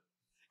need to.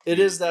 It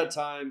is that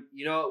time.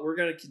 You know, we're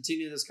going to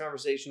continue this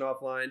conversation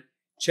offline.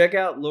 Check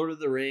out Lord of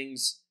the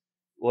Rings.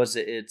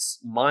 It's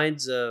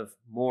Mines of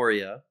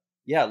Moria.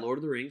 Yeah, Lord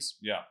of the Rings.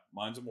 Yeah,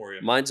 Mines of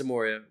Moria. Mines of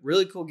Moria.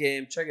 Really cool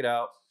game. Check it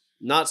out.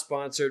 Not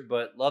sponsored,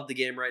 but love the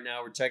game right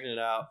now. We're checking it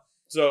out.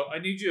 So I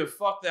need you to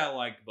fuck that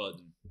like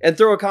button. And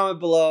throw a comment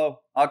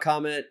below. I'll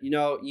comment. You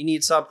know, you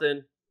need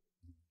something.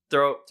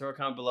 throw a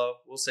comment below.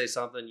 We'll say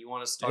something. You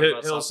want us to talk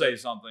about He'll something?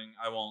 say something.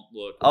 I won't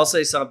look. I'll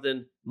say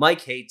something.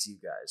 Mike hates you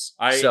guys.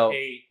 I so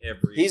hate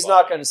everybody. he's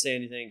not going to say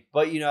anything.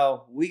 But,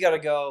 we got to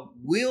go.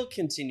 We'll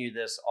continue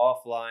this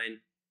offline.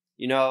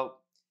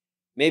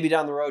 Maybe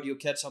down the road you'll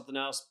catch something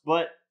else.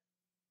 But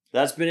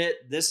that's been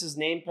it. This is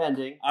Name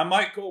Pending. I'm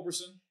Mike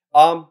Culberson.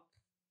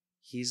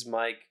 He's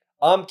Mike.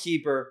 I'm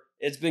Keeper.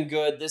 It's been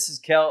good. This is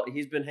Celt.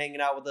 He's been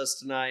hanging out with us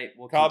tonight.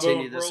 We'll Cabo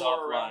continue and this Pearl are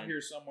offline. around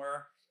here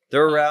somewhere.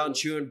 They're around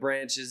chewing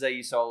branches that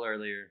you saw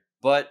earlier.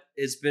 But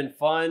it's been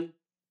fun.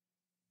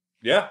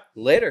 Yeah.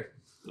 Later.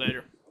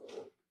 Later.